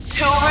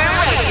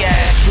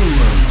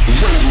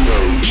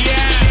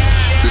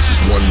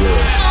one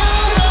world,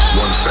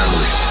 one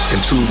family,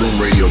 and Toolroom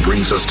Radio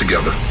brings us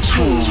together.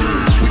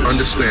 We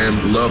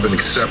understand, love, and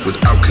accept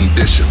without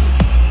condition.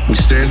 We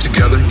stand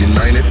together,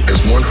 united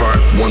as one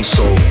heart, one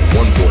soul,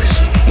 one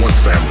voice, one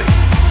family.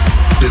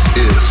 This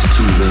is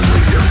Toolroom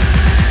Radio.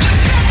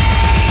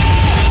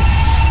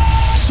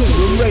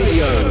 Toolroom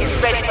Radio is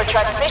ready for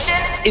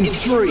transmission in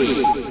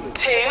 3,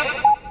 2,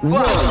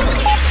 1.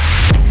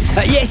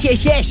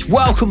 Yes.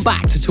 Welcome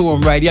back to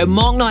Toolroom Radio.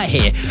 Mark Knight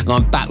here, and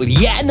I'm back with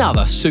yet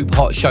another super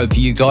hot show for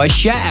you guys.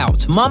 Shout out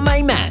to my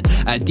main man,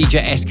 DJ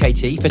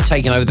S.K.T, for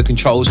taking over the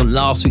controls on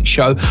last week's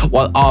show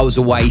while I was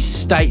away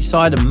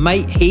stateside, and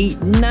mate, he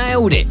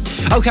nailed it.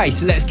 Okay,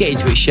 so let's get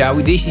into it, shall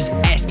we? This is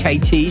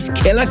S.K.T's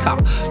killer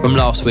cut from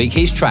last week.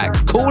 His track,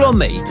 Call On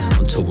Me,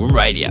 on Toolroom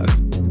Radio.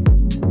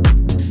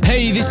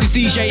 Hey, this is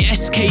DJ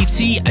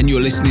S.K.T, and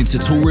you're listening to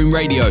Toolroom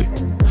Radio.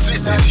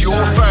 This is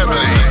your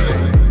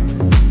family.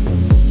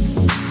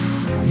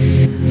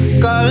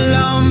 Call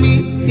on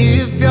me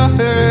if you're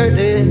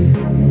hurting,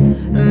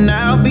 and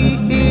I'll be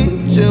here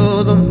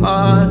till the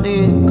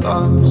morning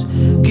comes.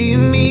 Keep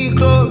me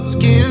close,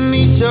 give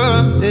me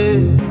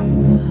something.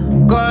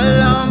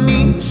 Call on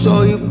me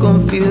so you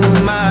can feel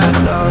my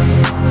love.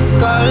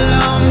 Call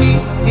on me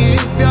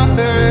if you're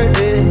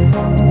hurting,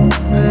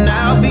 and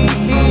I'll be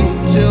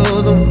here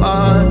till the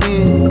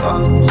morning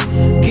comes.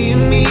 Keep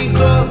me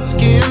close,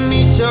 give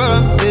me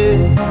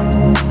something.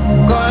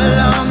 Call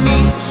on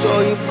me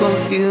so you can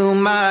feel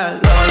my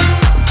love.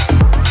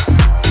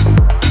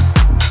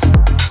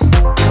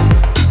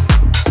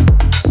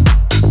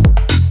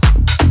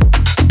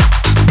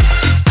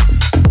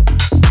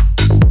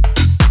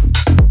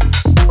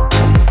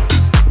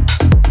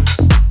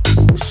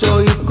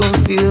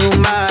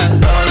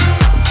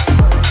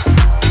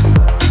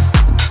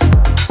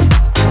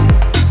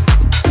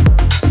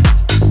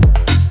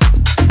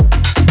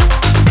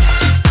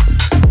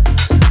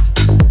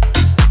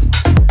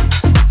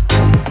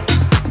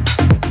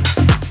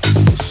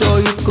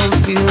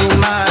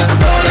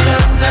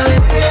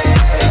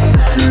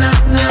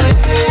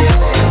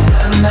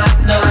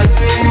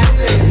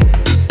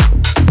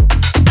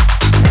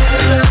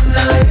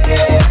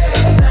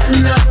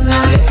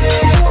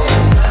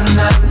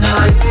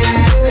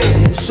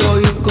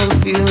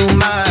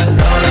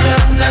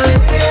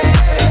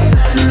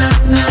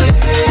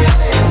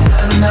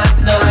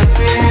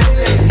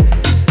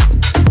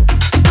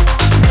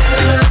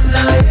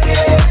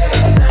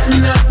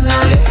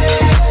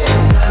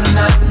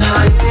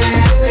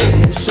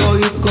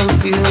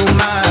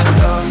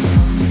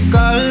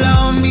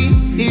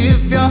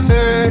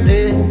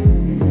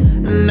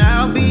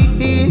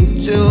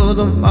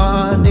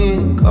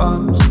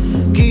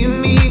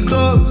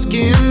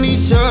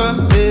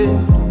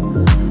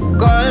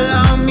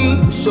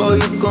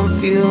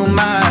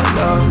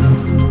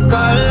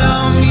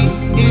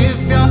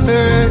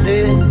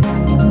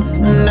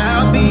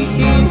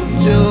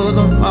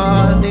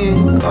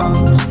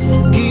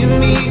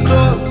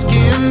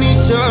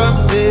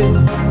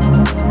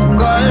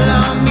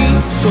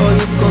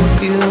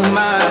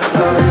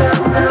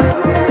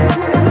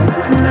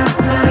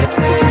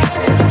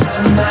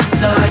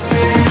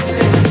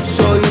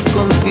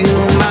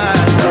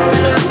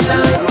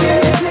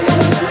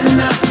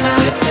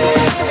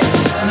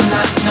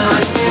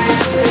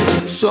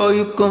 So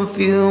you can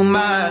feel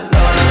my love.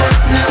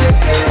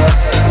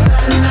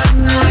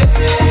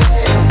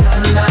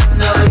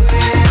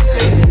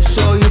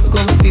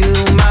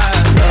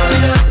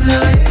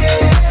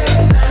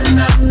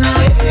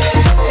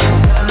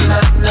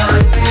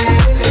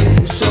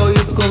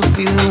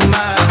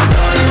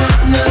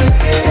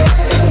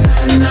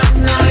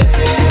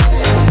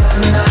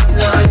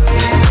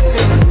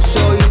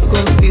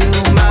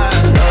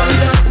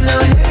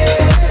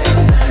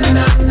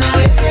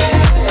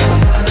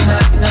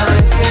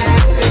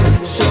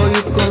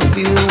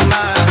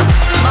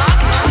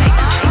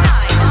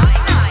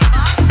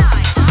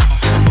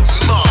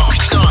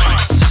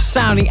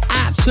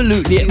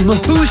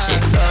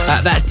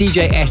 That's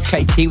DJ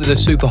S.K.T with a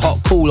super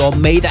hot Call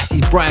On Me. That's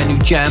his brand new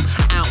jam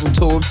out on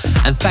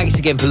Toolroom. And thanks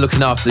again for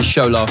looking after the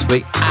show last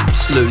week.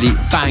 Absolutely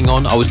bang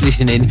on. I was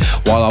listening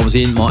while I was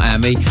in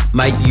Miami.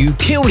 Mate, you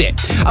killed it.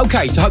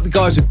 Okay, so I hope you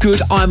guys are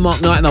good. I'm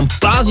Mark Knight, and I'm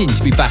buzzing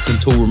to be back on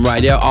Toolroom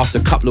Radio after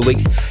a couple of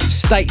weeks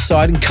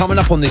stateside. And coming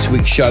up on this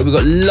week's show, we've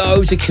got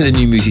loads of killer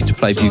new music to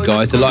play for you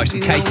guys. The likes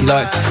of Casey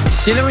Lights,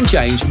 Sinner and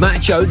James,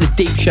 Mat.Joe, the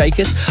Deep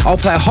Shakers. I'll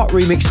play a hot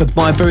remix of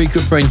my very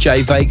good friend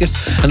Jay Vegas.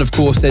 And of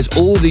course, there's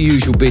all the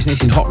usual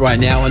business in Hot right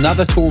now.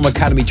 Another Toolroom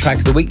Academy track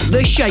of the week,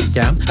 The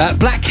Shakedown.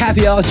 Black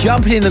Caviar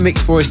jumping in the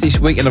mix for us this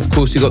week. And of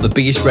course, we've got the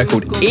biggest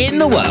record in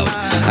the world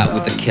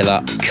with the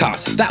killer cut.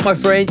 That, my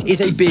friends,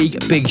 is a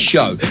big, big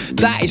show.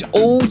 That is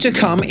all to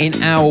come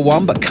in hour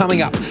one. But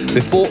coming up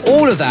before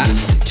all of that,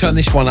 turn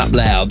this one up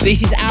loud.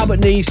 This is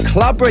Albert Neve's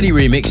Club Ready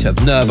remix of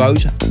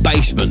NERVO's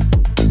Basement.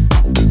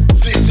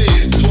 This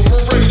is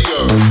Toolroom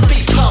Radio.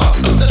 Be part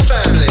of the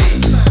family.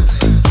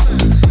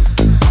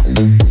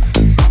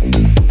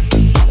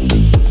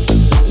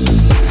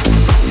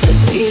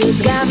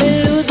 Got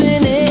me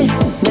losing it,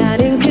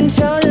 not in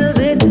control of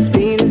it. The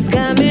speed has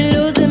got me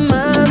losing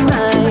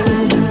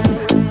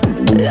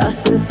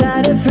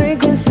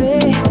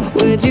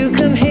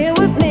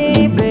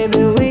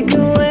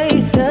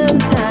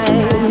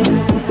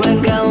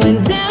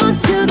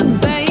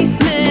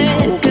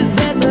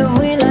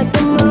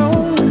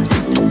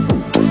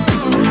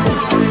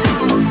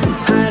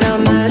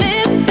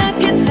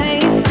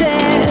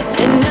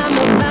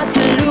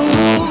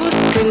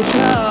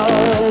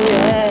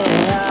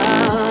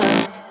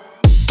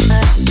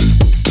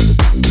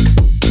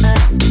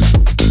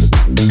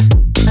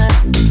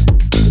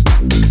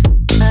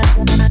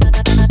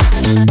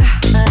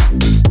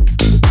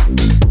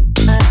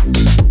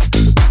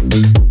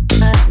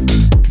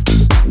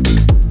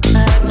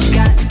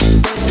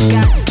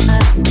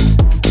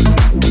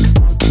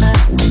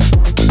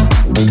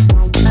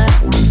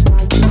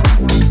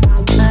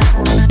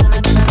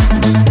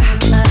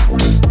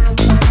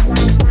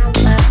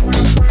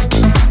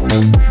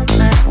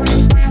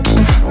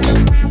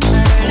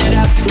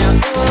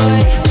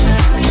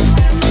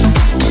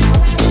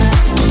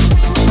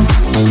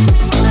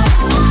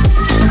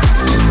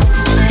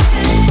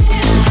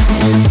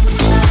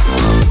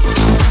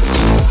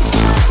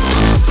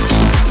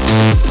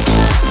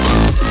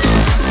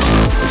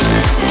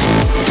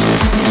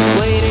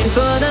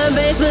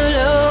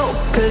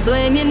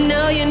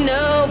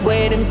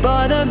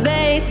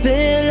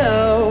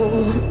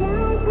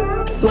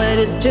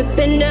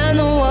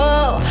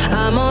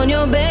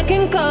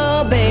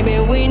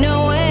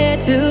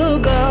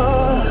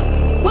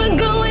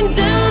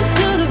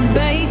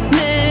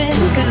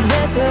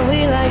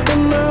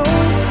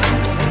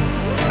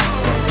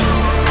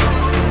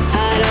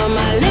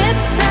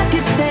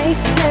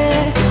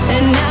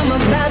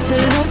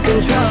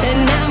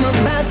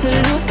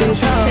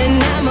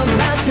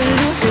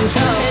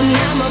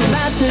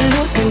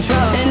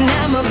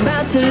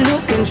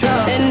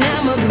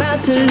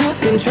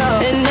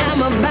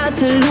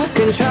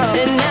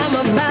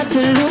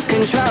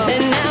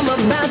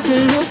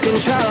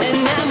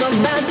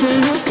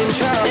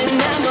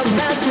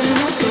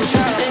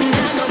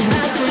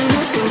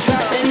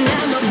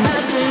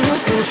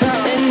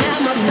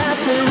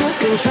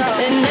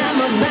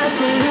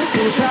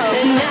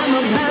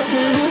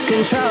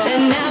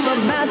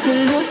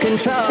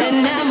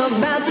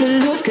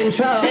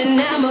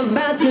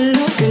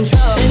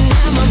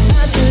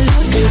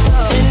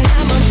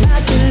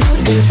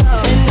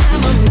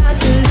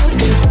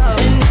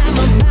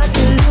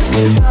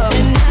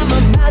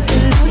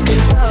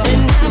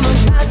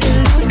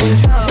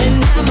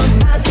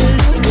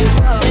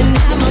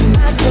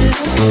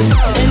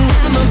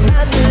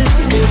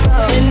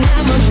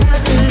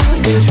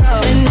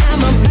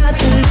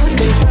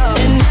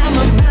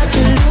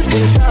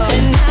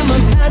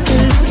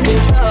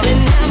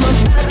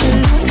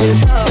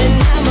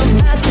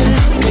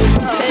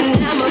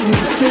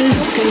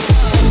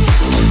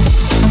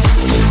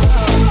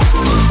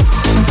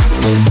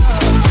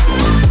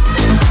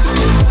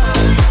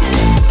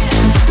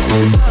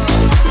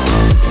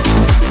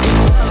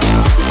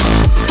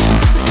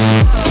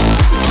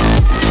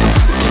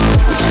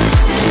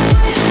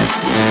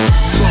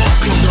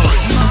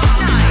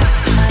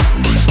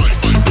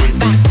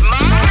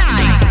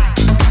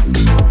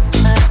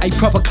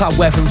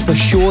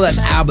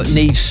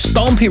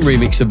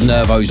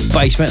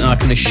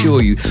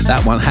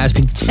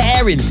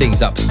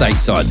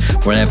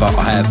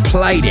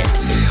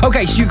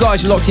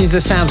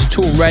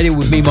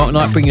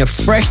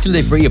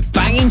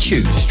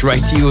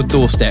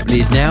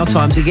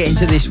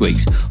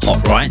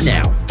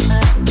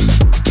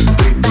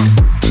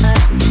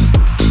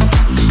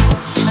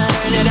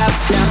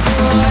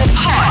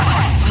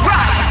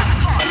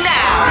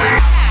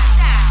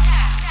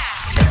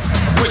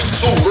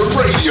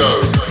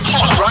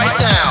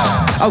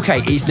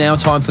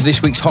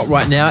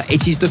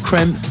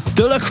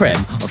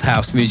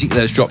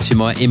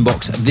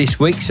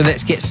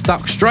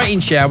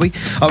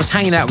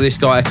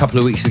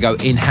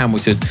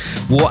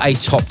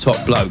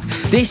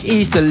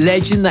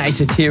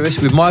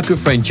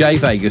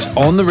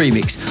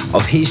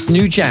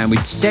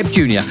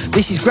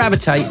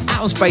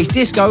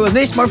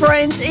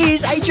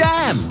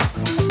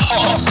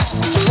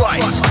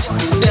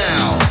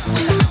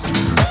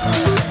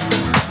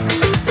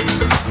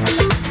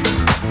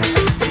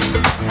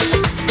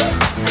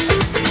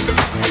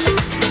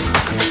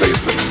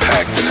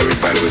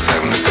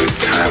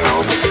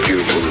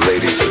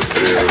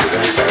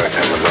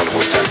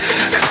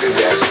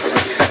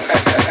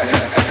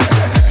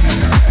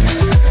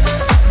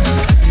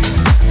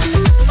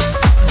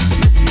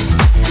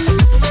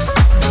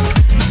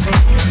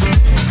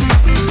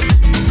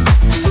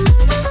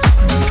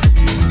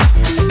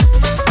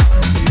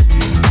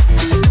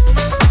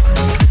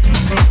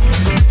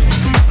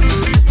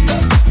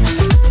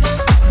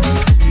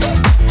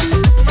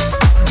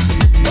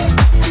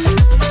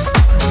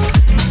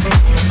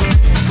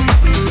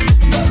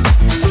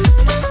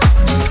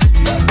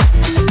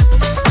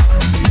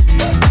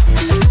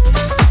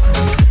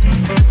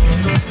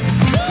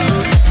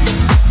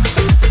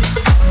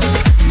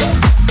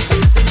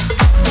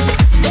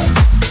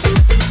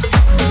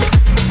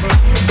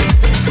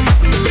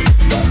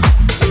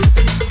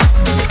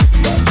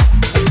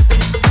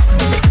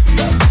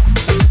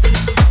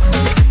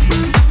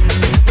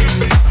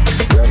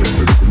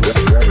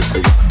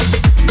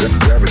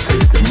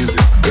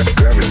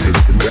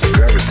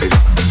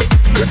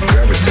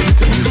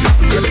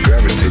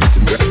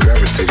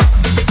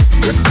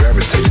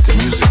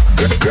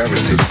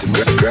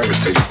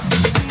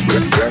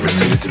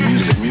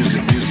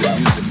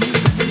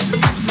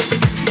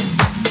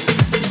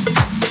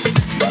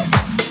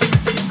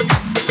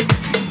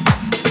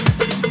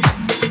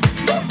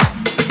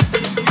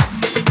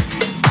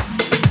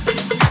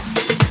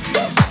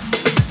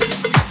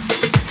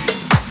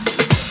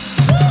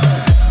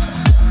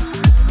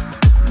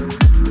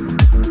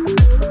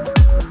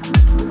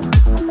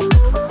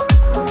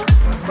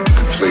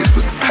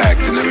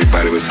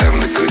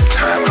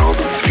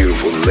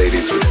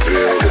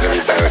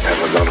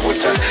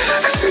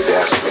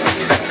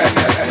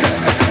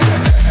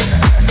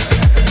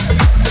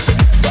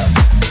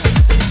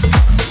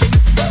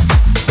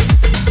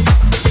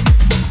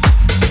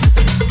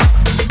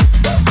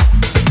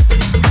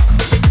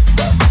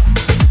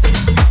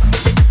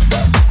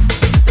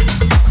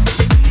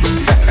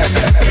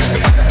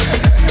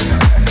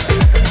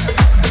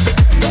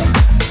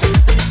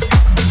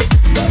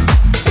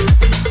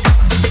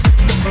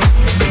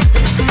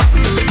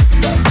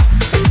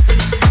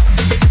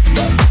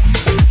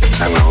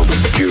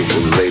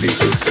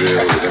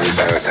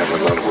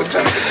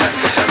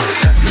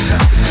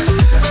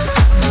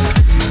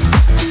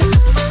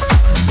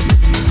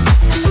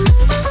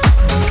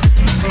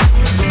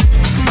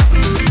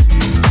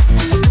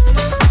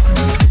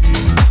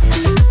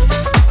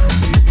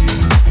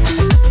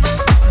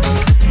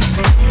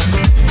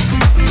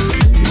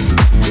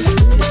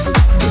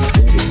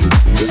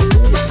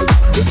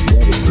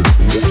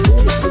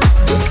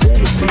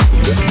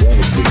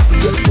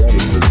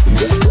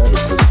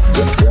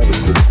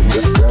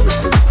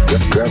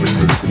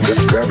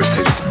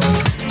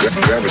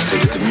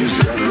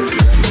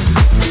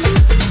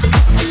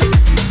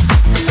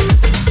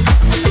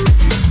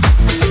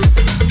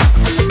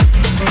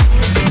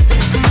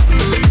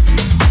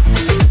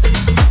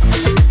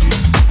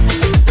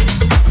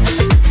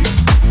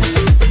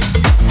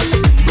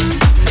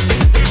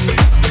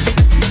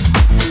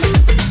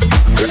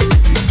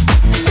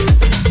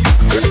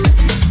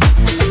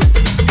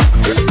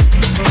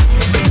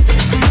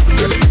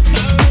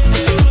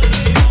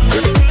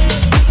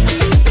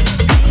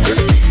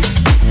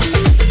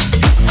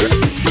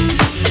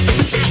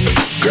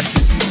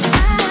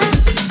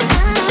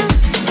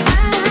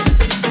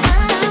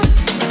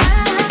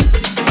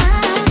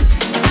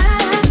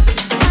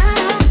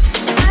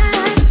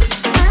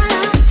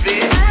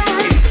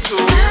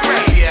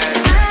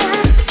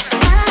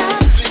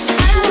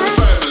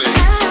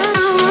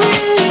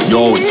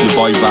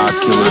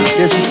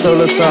This is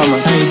Sola.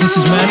 Hey, this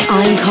is Matt.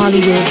 I'm Carly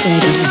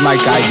Wilfred. This is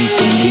Mike Ivy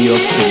from New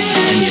York City,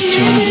 and you're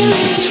tuned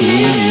into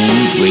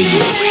Toolroom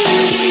Radio.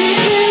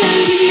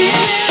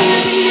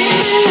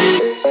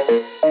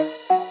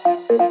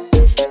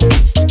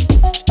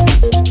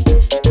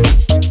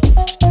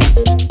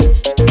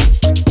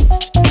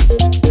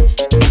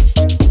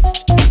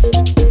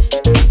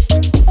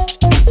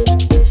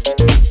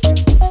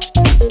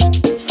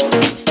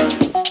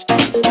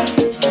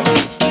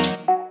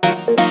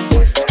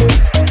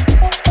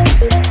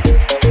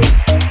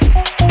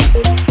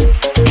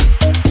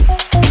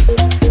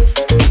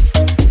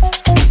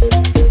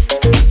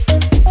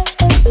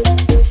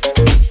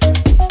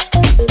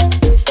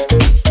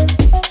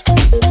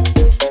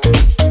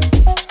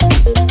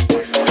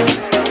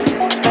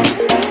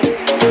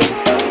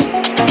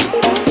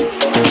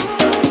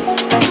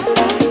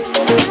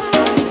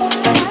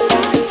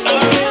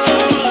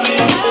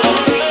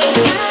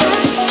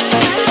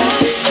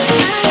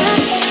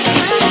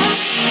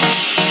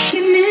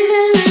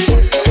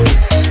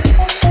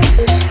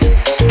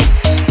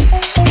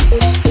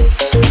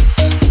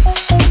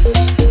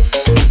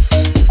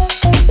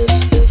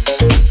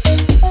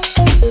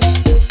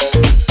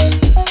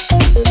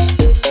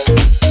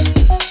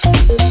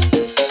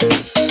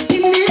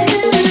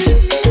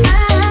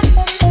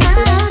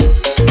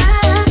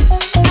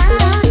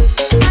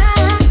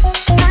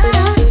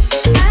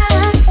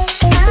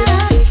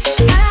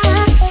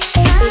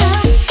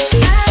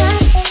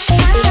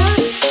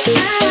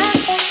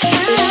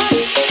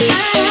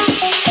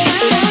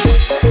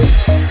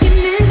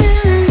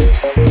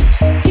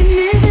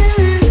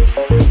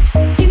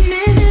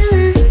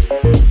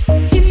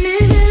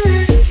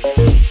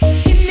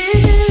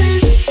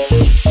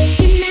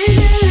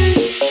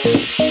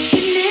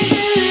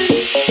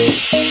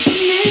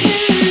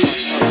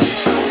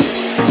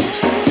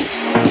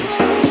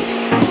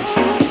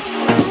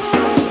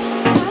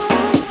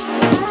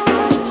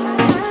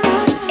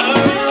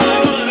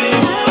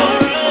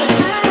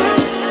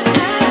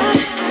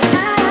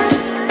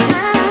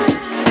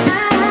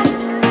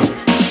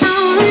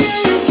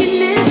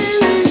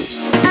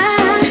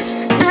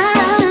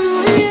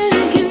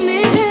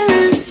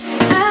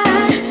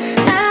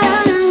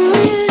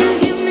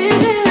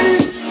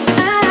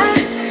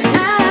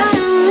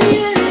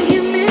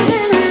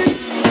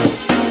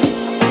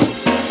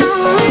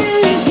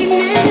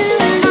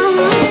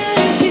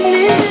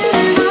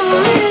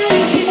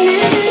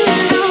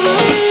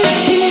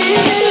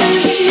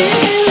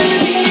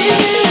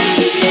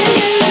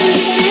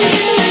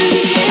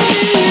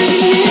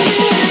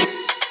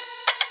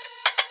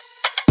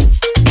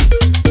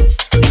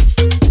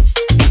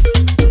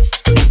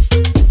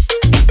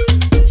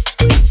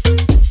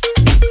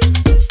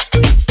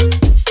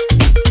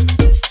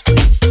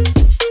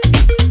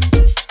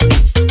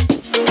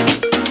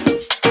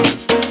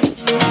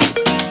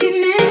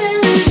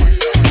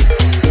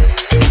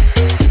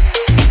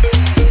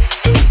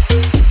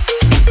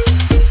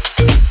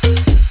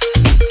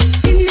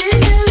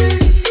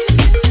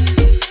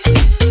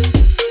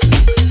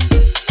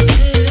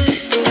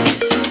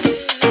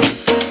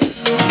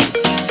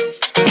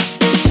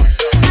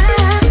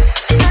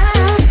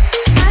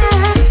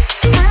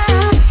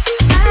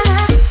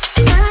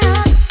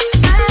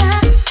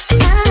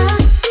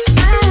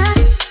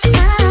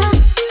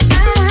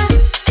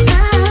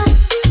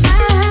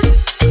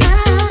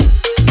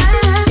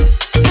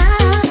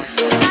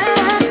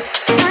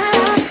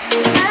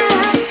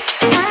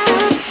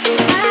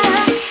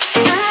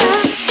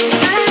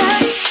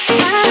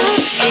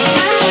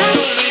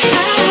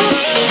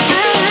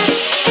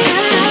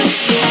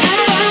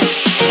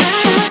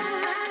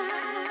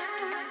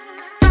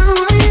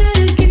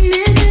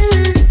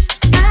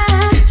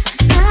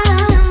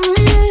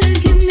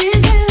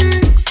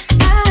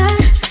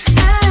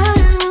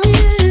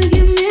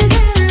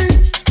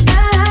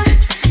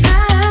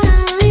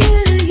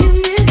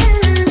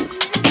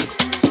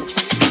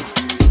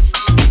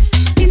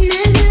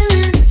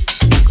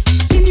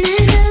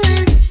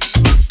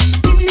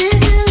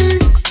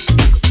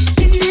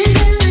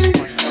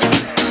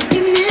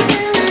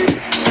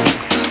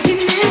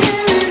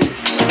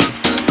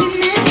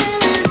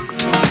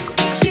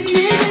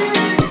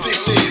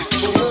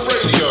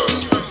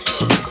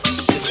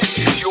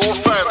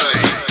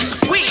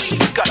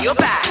 got your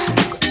back.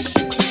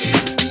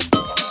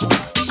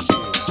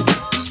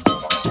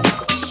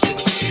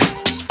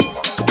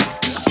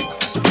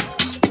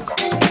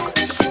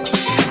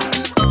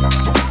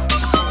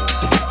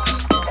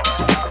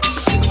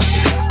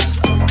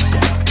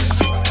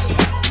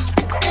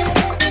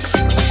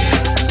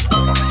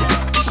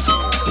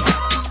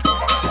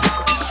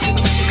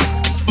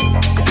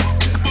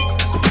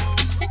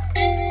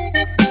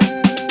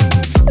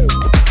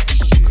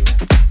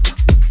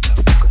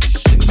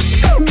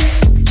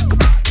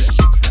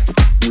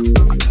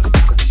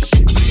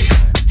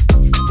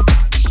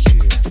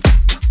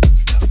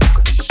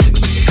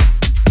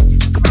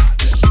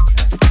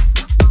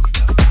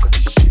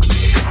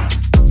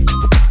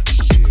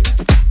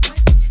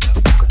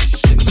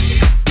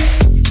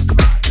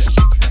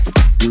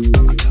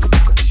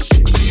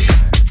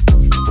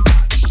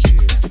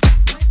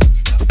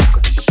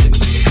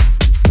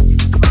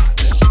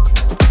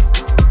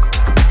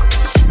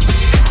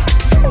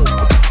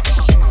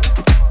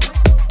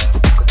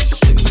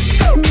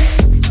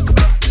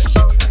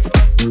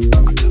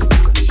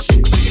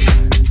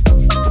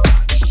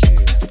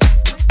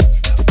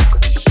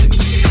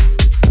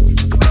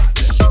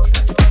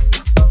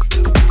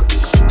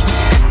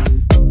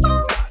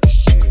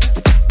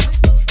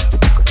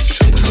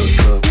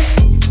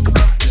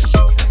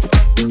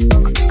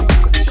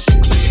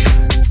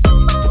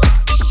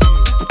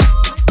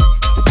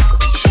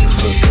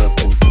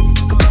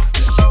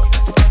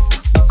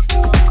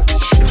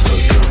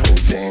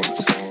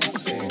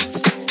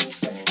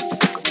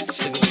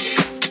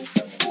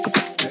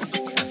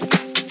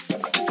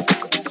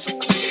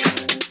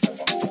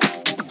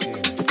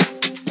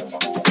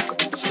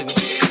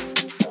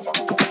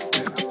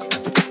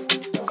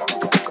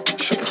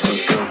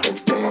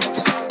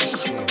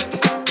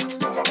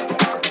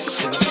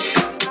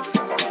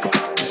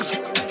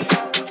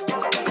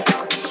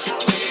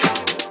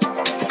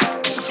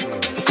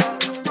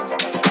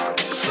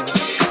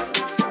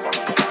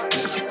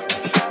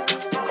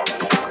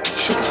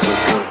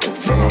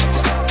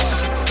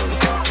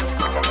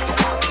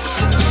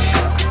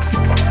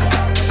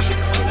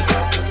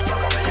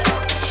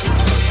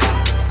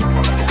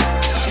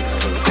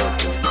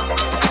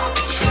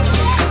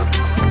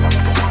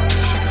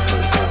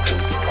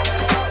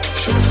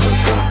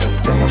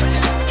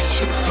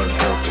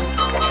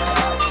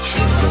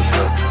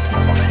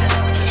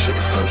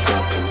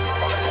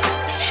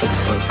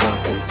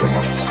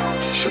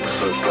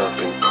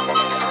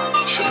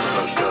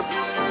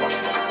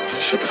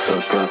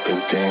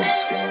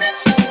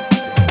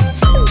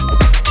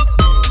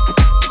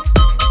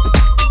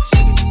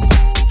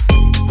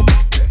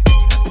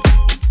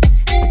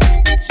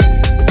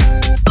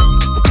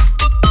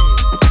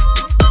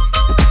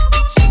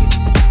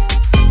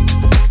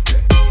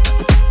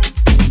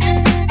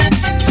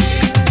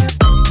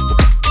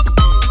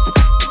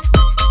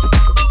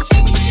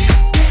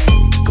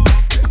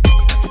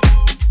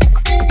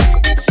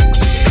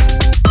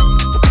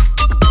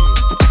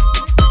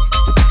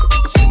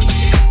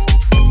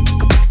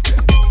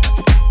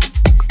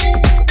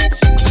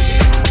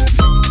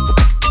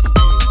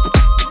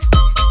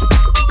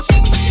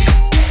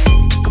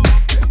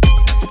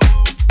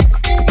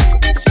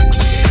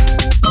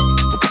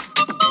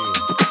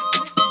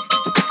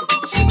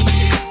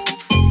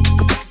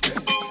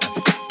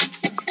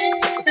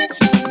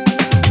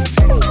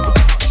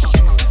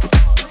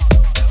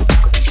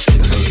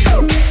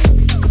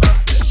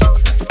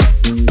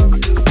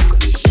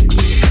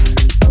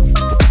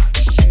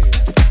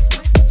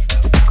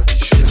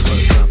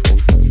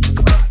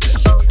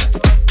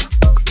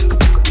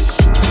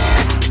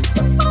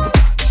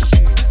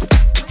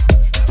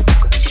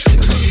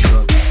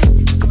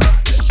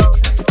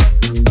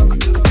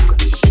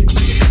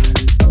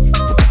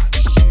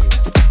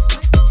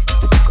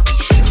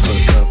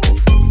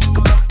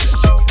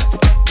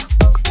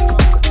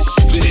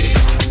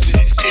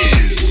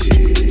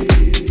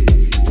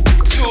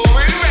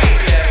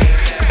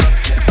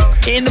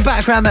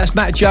 That's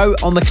Mat.Joe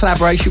on the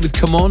collaboration with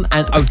Come On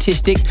and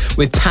Otistic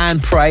with Pan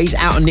Praise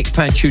out on Nick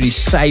Fanciulli's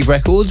Save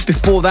Records.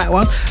 Before that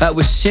one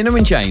was Sinner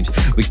and James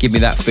with Give Me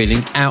That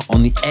Feeling out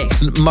on the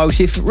excellent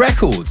Motive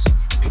Records.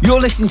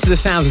 You're listening to the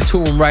sounds of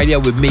Toolroom Radio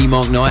with me,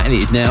 Mark Knight, and it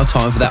is now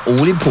time for that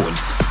all-important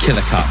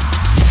Killer Cut.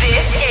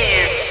 This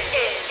is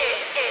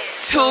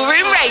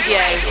Toolroom Radio.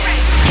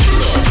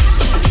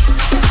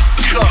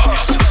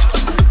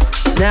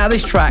 Now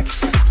this track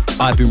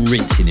I've been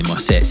rinsing in my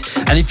sets,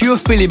 and if you're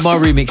feeling my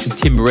remix of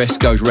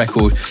Timberesco's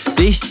record,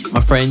 this, my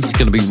friends, is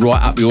going to be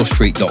right up your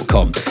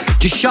street.com.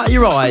 Just shut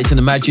your eyes and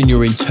imagine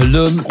you're in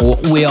Tulum, or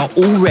we are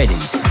already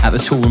at the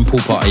Toolroom Pool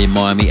Party in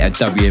Miami at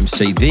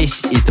WMC.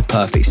 This is the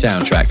perfect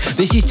soundtrack.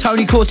 This is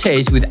Tony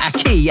Cortez with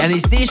Aqui, and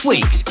it's this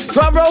week's,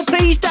 drum roll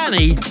please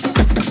Danny,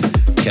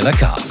 Killer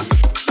Cut.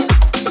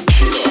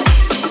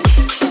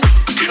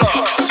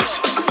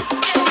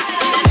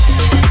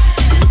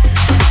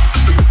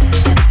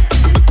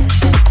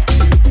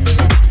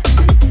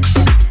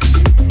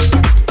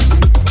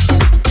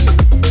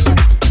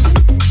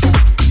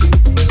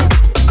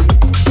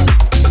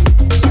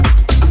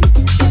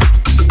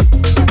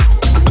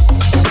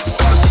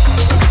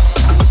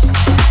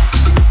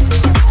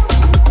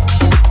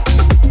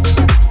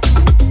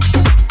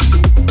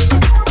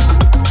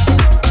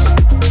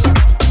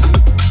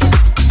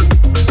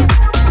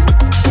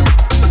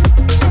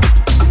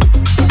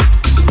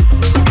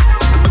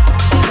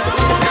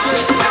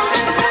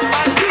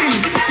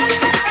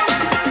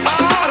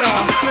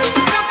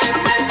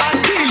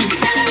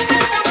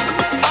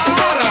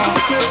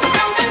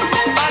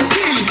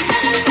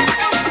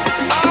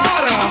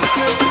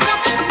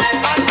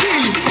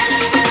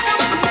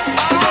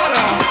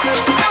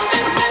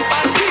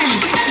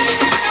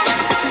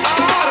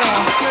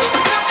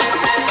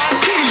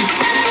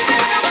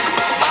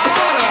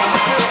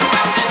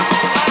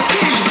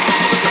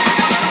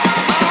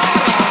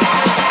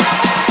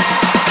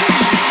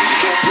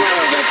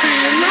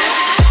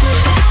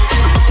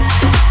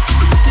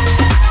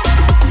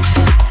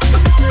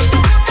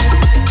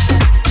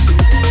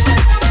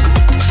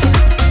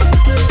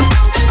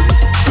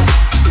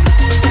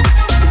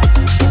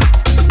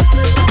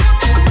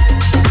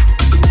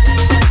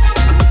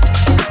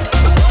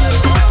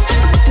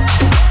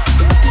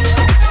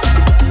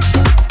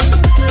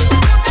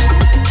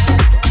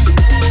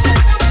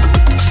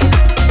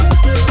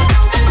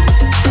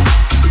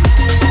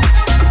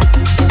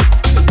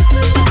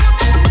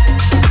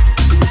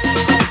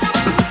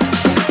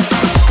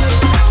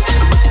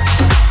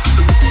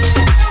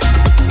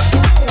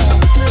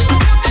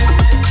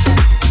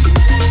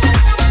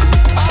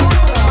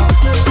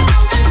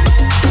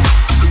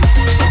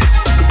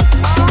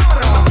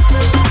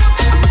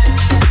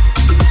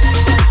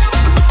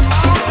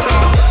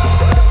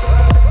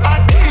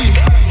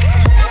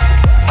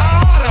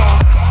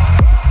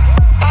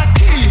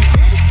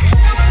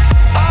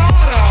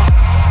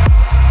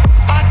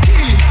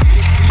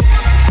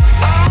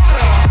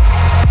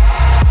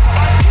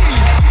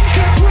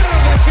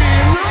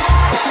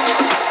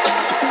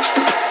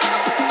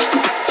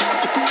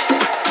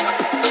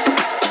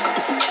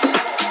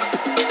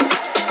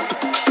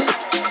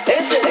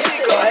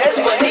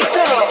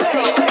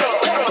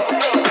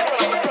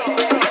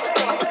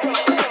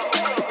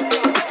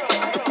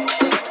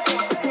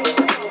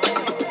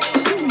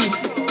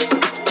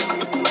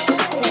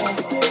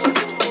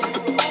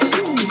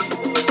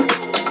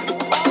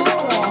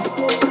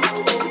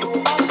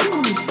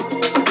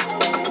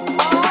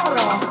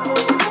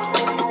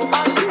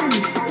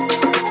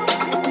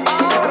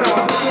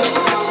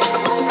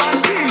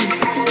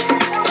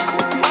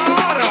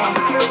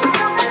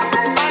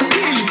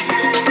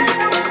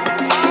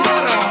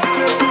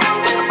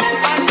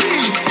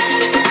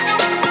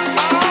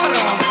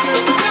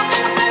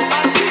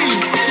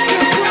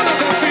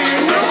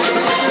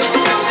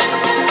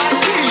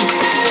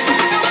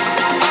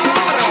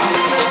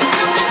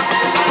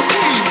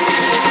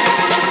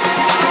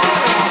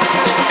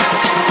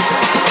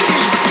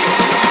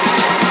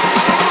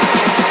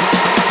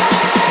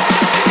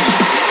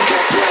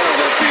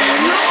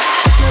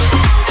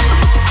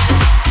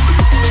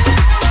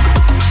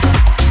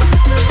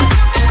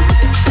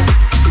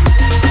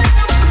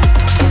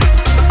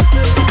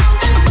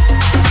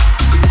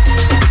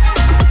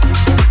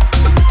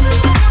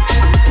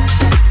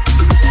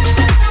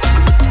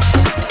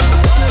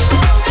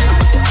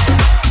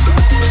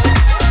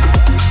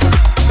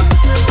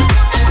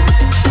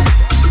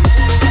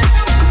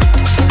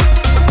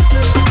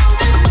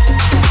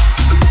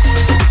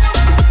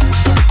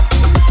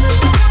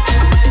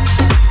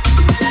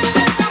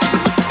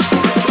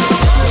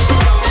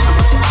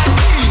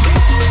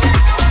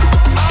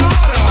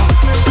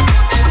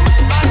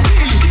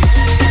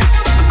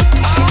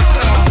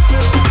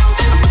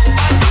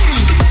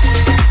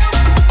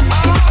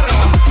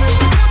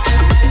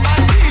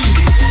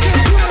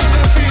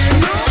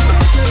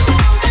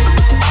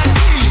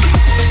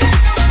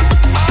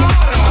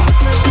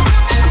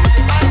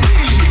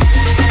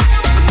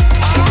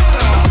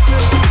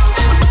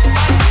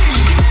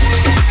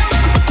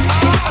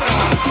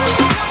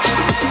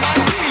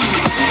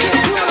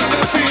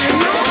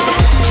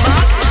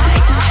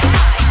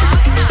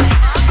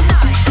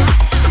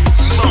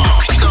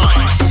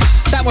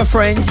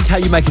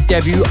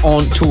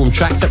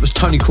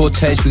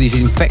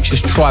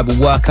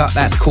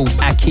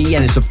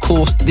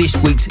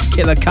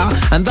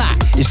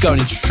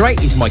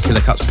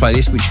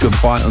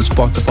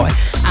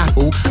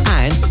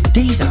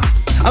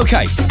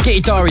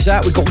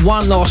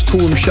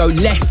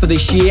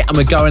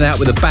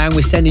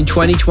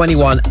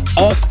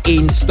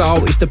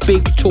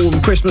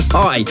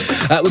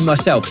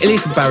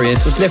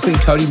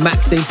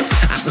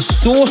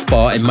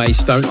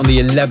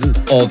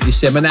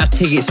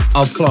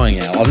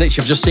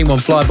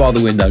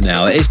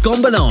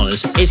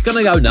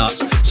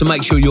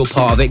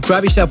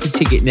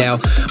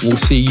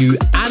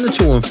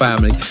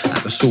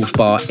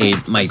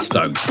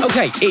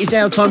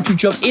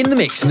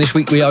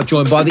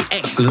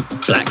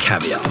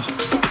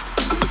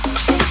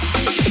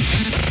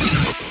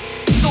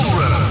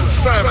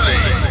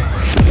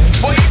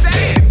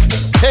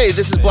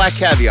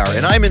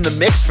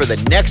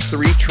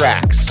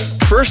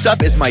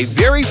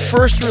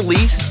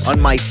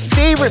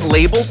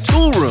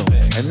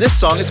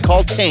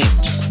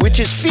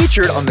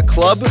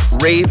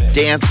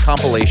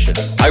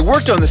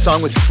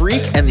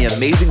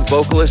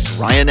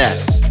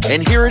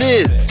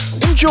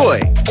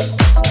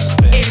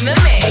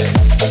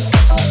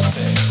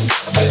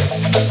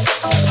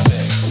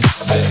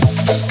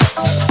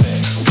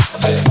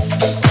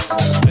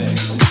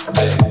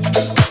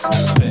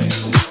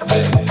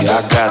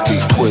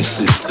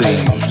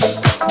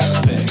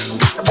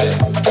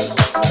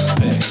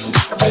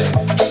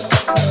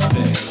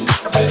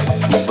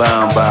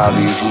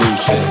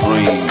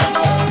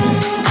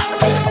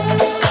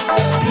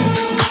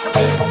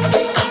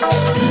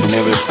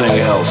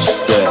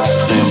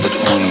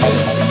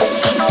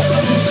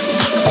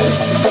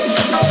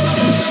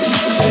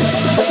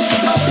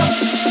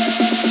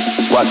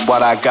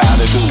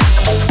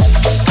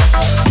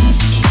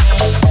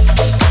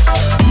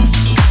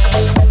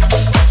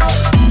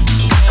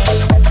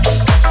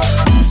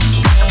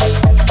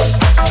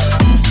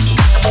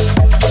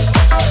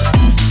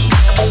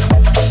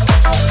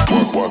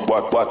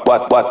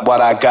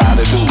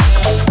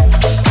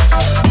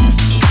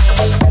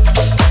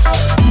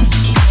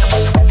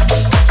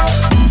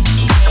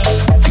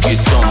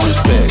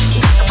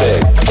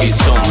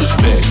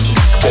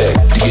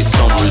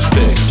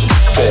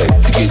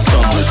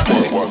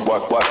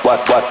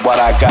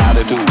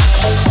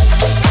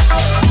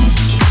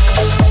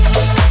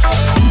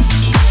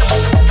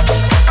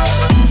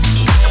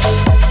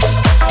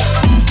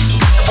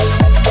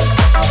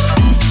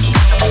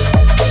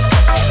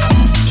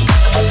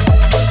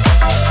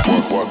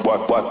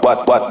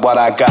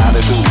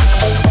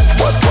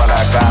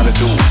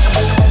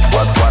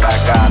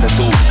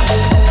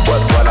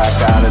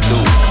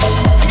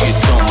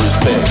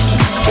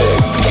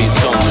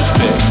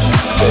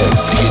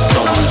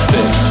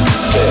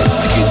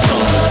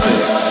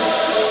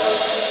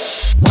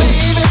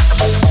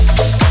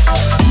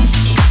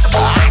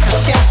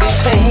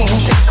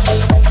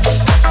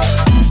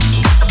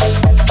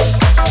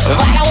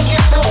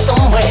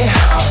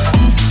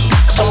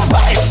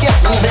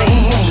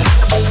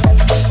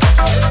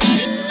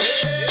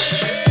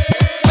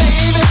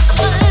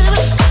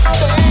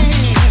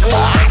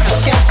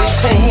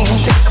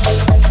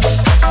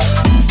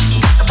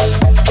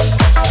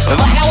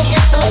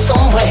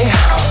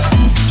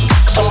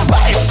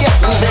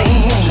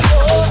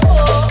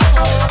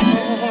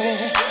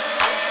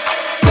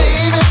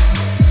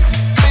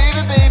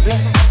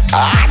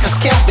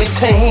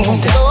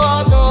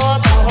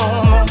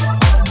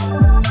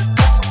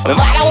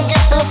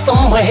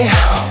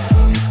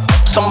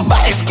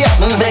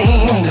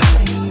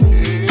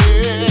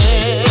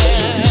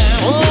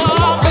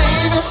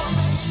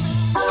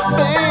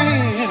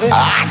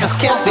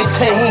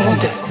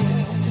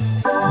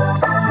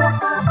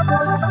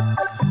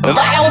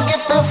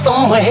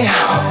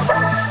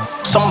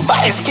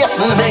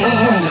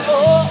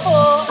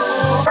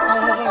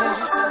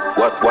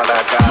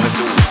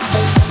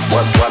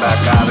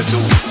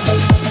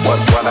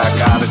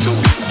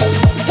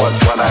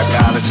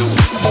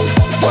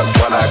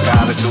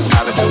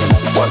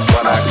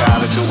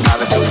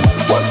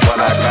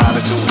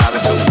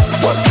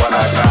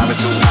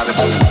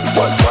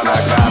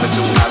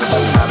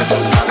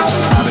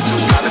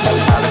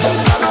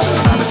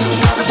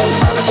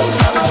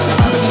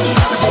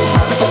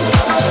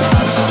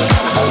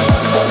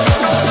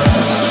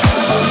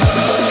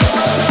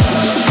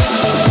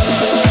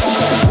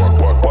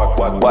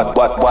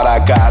 What I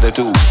gotta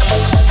do.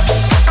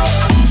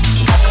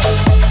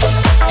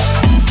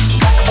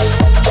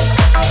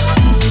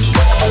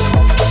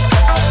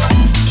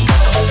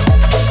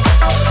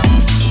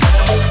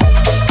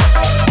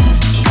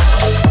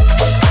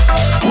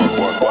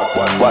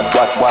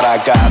 What I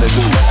gotta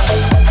do.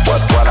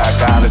 What I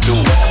gotta do.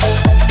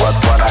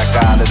 What I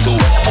gotta do.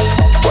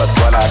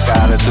 What I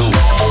gotta do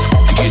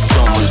to get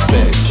some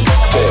respect.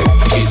 Beg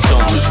to get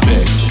some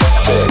respect.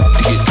 Beg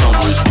to get some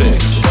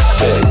respect.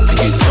 Beg to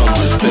get some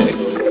respect.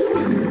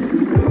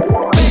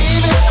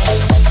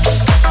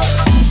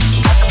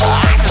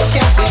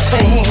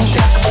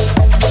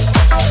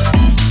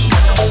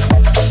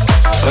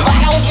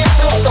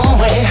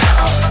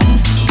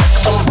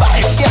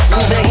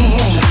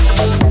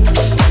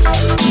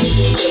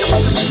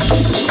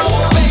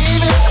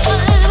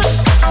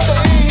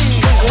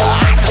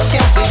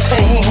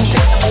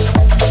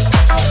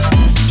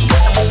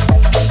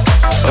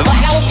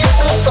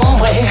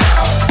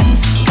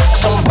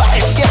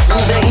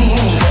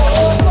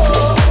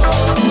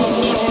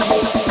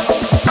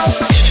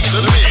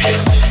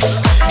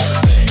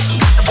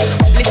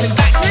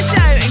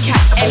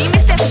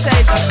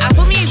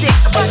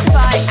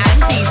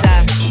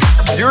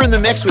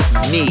 mix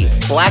with me,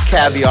 Black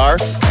Caviar,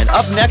 and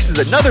up next is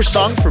another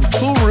song from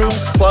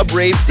Toolroom's Club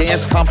Rave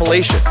Dance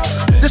compilation.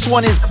 This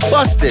one is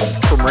Bustin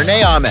from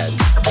Rene Amesz.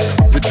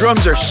 The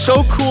drums are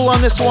so cool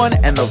on this one,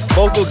 and the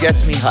vocal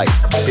gets me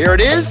hyped. Here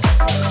it is,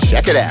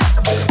 check it out.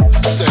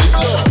 Stay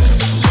low.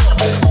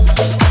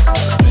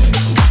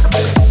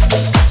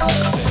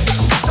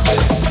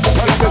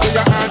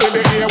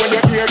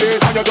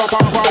 You drop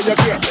off all your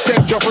gear.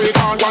 Take your freak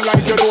on one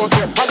like you don't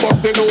care. I bust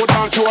the load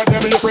and show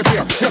them you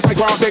prepare. Just like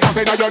grass, they can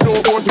say that you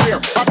know won't wear.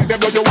 I make them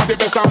know you want the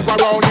best dance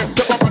around here.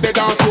 Step up on the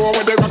dance floor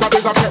when the rock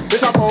is up here.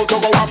 It's about to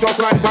go off just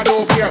like I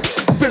don't care.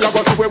 Still I go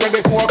see when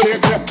they smoke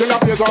it clear. Till I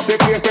blaze up the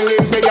place, till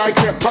leave me eyes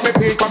here. From me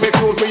peace, from me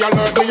cruise, me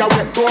alert, me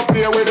aware. Don't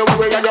play with the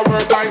way and your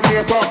worst time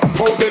here. So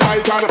hold the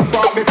light and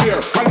spark the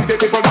fear. And the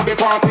people of the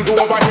parties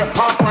over here.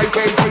 Half price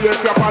ain't till you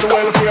clap on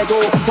welfare.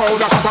 Go pound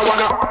a shot, I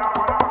wanna.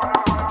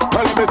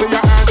 Well, let me see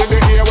your hands in the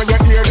air when you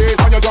hear this.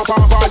 And you drop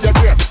off all your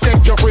gear.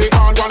 Take your freak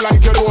on one like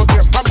you don't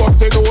care. And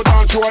bust the load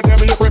and show them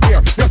you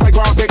prepare. Just like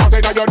grass, they can say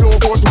that you know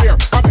won't wear.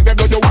 I make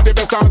them know you want the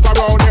best dance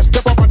around here.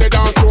 Step up on the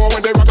dance floor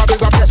when the rock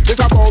is up here.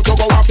 It's about to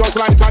go off just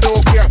like I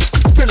don't care.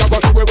 Still I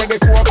go see when they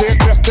smoke it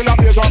clear. Till I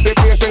blaze up the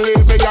place, till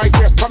leave me eyes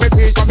here. From me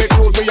peace, from me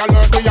cruise, me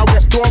alert, me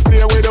aware. Don't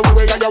play with the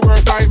way and your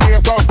worst time here.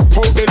 So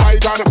hold the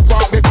light and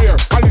spark the fear.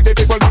 And the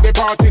people of the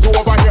parties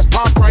over here.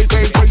 Half price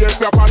ain't till you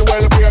clap on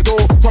welfare. Go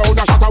pound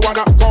a shot, I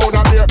wanna pound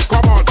a beer.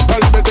 Come on,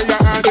 let me see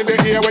your hand in the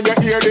air when you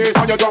hear this.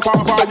 And you drop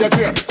off all your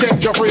gear. Take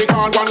your freak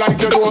on one like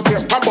you don't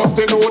care. And bust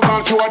the load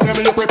and show them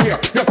you prepare.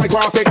 Just like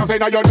grass, they can say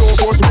that you know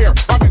won't wear.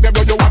 I make them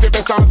know you want the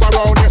best dance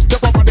around here.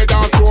 Step up on the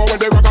dance floor when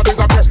the rock is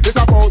up here. It's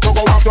about to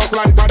go off just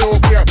like I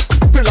don't care.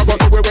 Still I go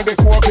see when they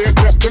smoke it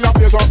clear. Till I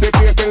blaze up the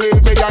place, till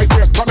leave me eyes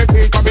here. From me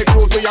peace, from me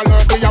cruise, me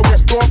alert, me aware.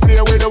 Don't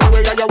play with the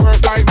way and your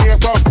worst time here.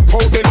 So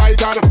hold the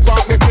light and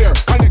spark the fear.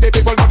 And the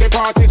people of the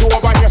parties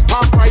over here.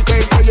 Half price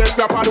ain't till you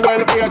clap on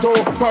welfare too.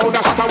 Pound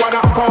a shot, I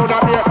wanna pound a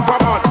beer.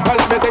 Come on,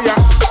 let me see ya.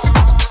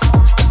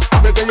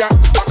 Let me see ya.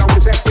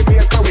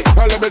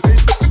 Let me see.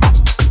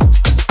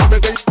 Let me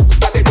see.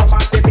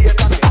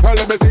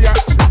 Let me see ya.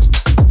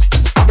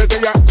 Let me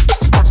see ya.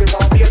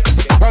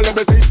 Let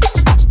me see.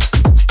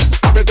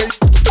 Let me see.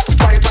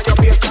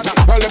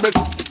 Let me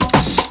see.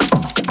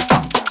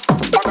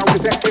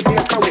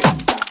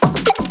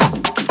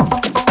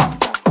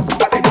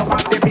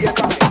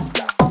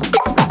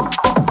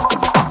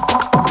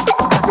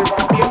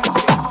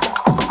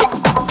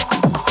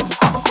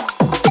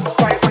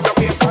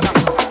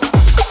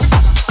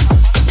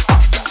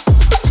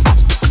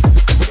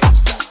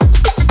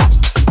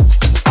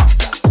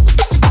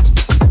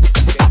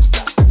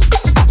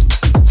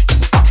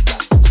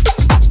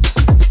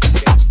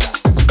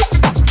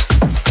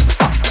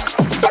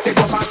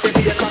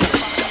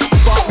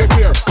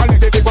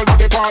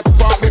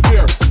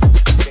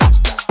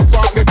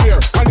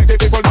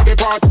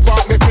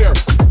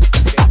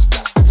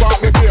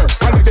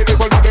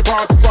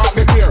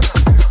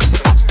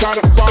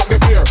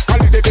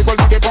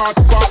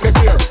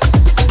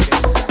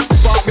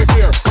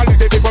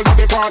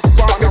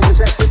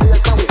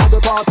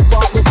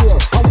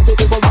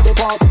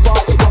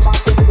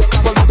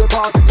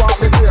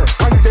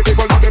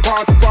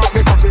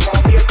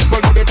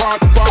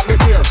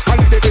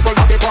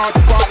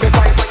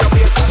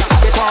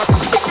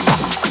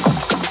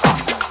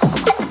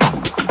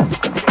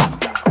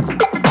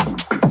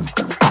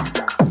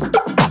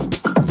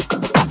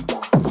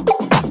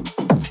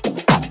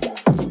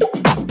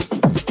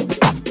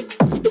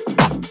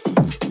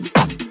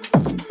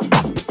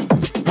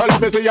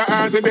 See your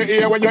hands in the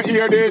air when you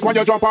hear this. When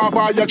you jump off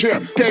all your chair.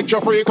 Take your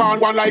freak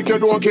on one like you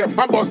don't care.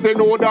 And bust the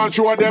load and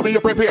show them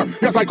you prepare.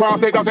 Just like cross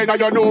they can say that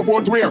you know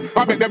won't wear.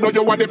 I make them know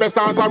you want the best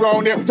dance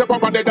around here. Step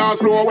up on the dance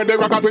floor when the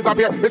rock twins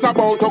appear. It's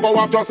about to go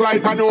off just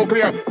like a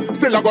nuclear.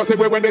 Still I go see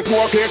when they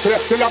smoke it clear.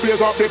 Till I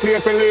blaze up the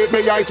place, believe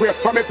me I swear.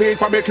 For me peace,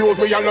 for me cues,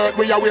 we alert,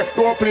 we aware.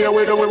 Don't play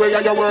with the way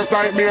and your worst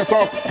nightmare.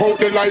 So hold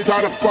the light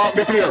and spark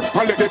the flare.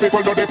 And let the people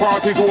know the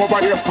party's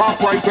over here. Half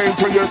price ain't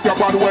till you get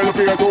on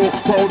welfare too.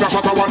 Pound a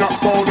shot, I wanna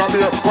pound a beer.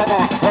 Come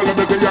on, let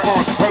me see you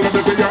on, let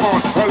me see you on,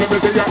 let me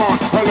see you on,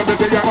 let me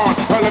see you on,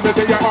 let me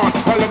see you on,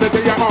 let me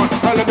see you on,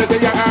 let me see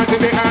your hands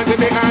in the hands in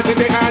the hands in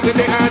the hands in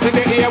the hands in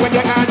the air when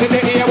your hands in the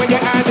air when your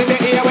hands in the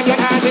air when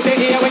your hands in the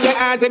air when your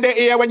hands in the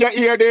air when you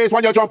hear this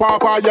when you jump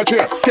off all your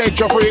chair. Take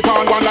your freak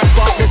on one like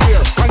spark the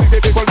fear. And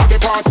the people of the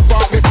party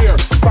spark the fear.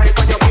 Spark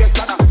on your face,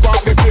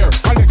 spark the fear.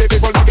 And the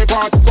people of the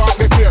party spark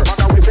the fear.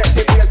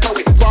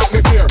 Spark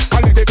the fear.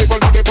 And the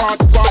people of the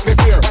party spark the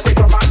fear.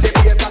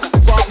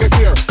 Spark the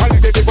fear. And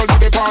the people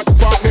of the party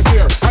spark the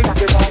fear. And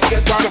the people of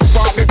the party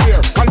spark the fear.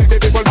 And the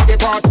people of the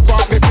party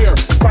spark the fear.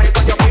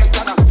 Spark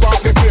the fear. And the people of the party spark the fear. Spark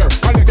the fear.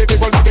 And the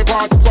people of the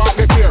party spark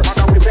the fear.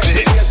 Spark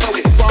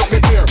the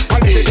fear.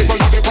 And the people of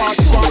the party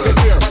spark the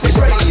fear.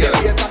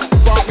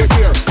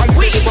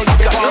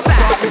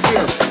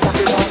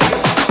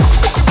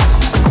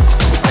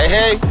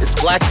 Hey, it's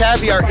Black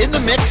Caviar in the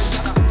mix,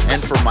 and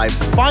for my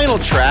final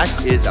track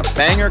is a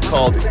banger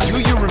called Do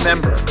You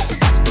Remember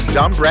from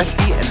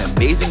Dombresky and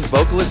amazing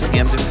vocalist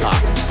Camden.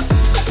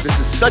 This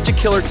is such a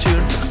killer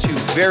tune from two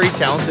very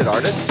talented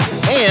artists,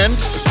 and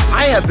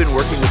I have been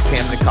working with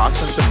Camden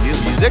Cox on some new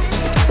music,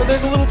 so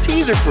there's a little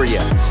teaser for you.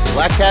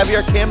 Black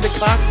Caviar, Camden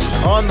Cox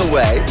on the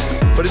way.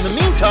 But in the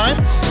meantime,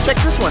 check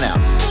this one out.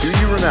 Do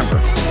you remember?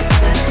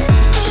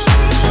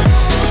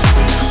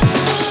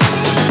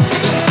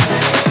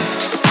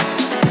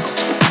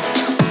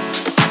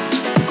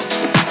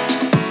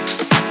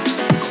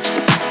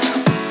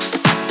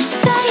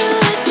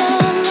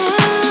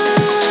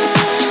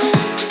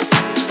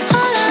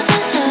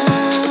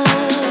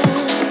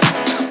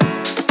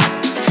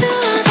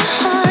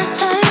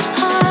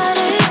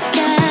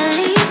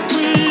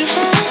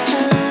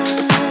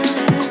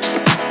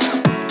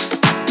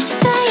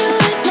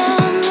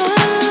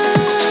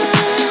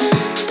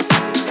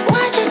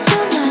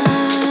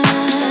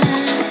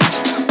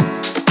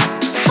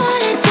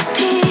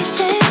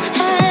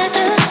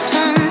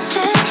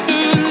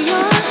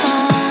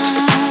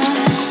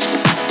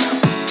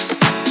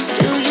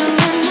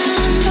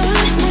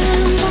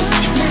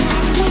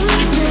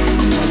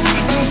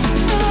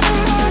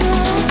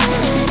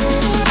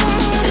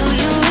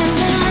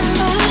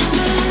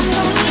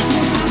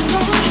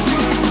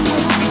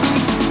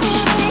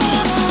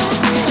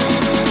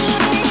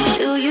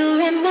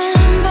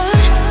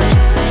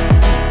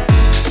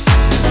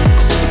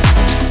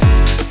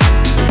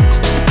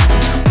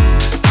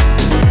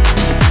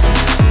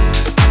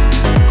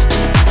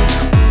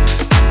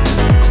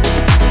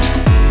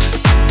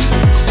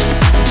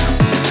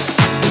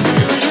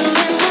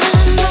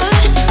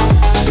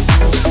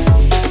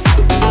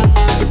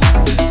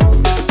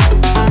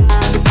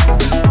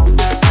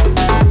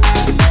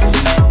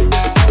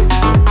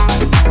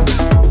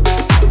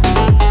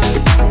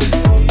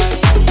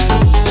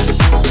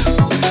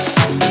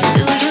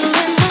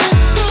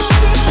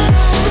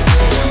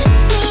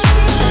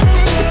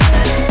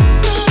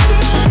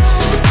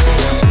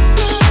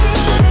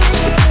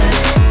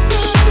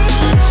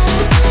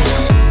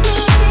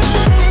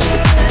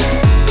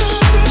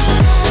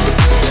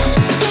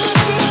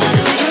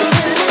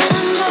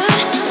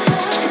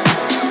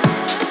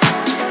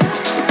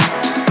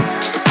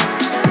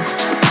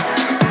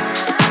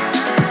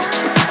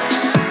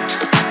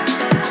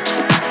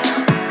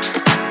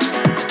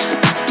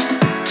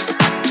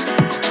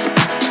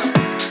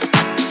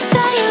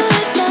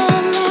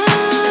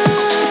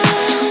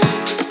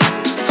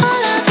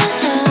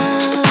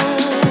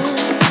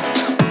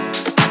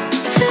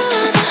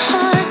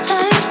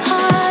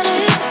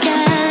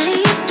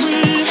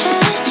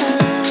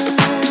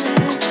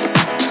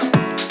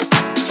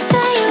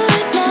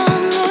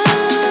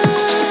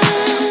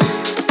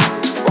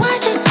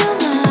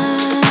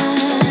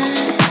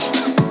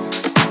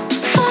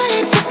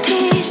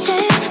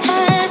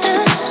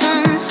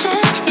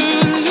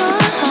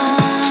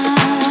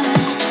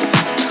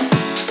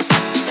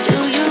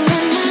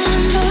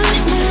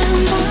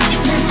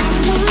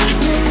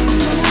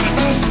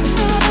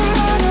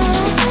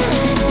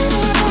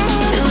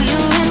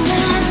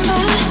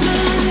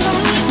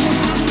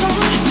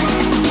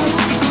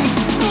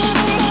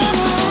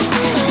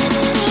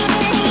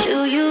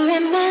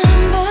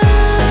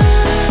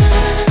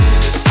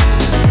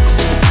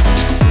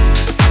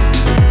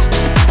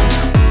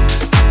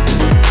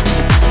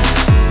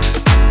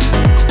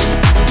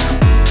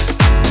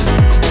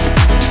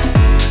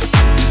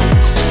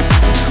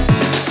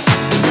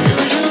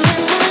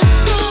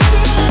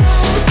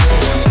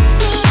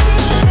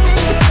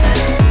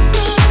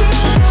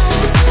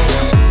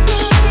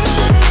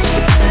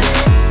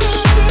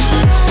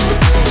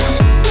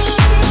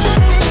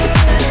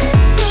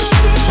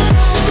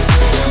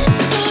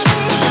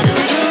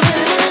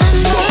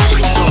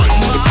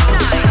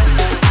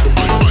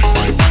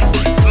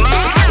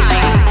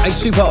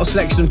 Super hot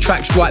selection of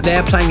tracks right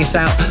there, playing us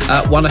out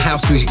one of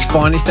house music's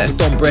finest. That's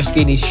Dombresky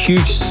and his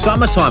huge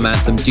summertime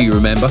anthem, Do You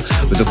Remember?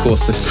 With, of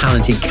course, the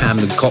talented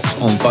Camden Cox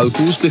on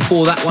vocals.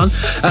 Before that one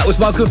was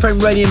my good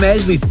friend Rene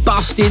with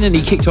Bustin, and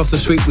he kicked off the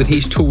sweep with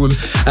his Toolroom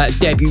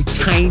debut,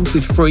 Tamed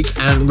with FREQ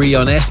and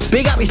Rion S.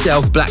 Big up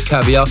yourself, Black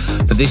Caviar,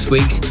 for this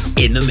week's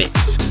In The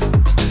Mix.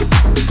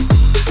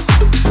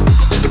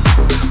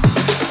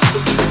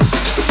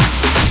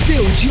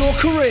 Build your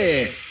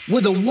career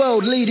with a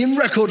world-leading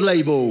record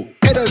label.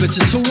 Head over to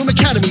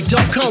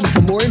toolroomacademy.com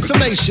for more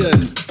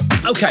information.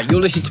 Okay, you're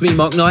listening to me,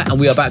 Mark Knight, and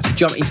we are about to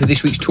jump into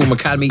this week's Toolroom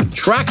Academy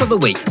track of the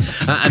week.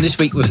 And this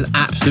week was an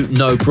absolute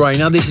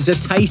no-brainer. This is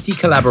a tasty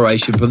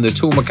collaboration from the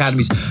Toolroom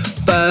Academy's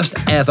first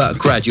ever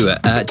graduate,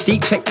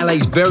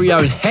 DTLA's very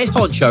own head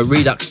honcho,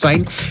 Redux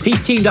Saint.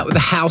 He's teamed up with the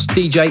house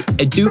DJ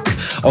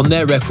Eduke on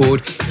their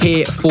record,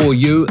 Here For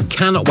You.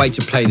 Cannot wait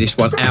to play this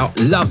one out.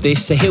 Love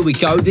this. So here we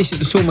go. This is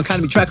the Toolroom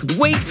Academy track of the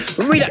week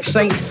from Redux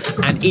Saint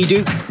and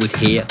Eduke with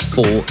Here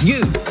For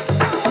You.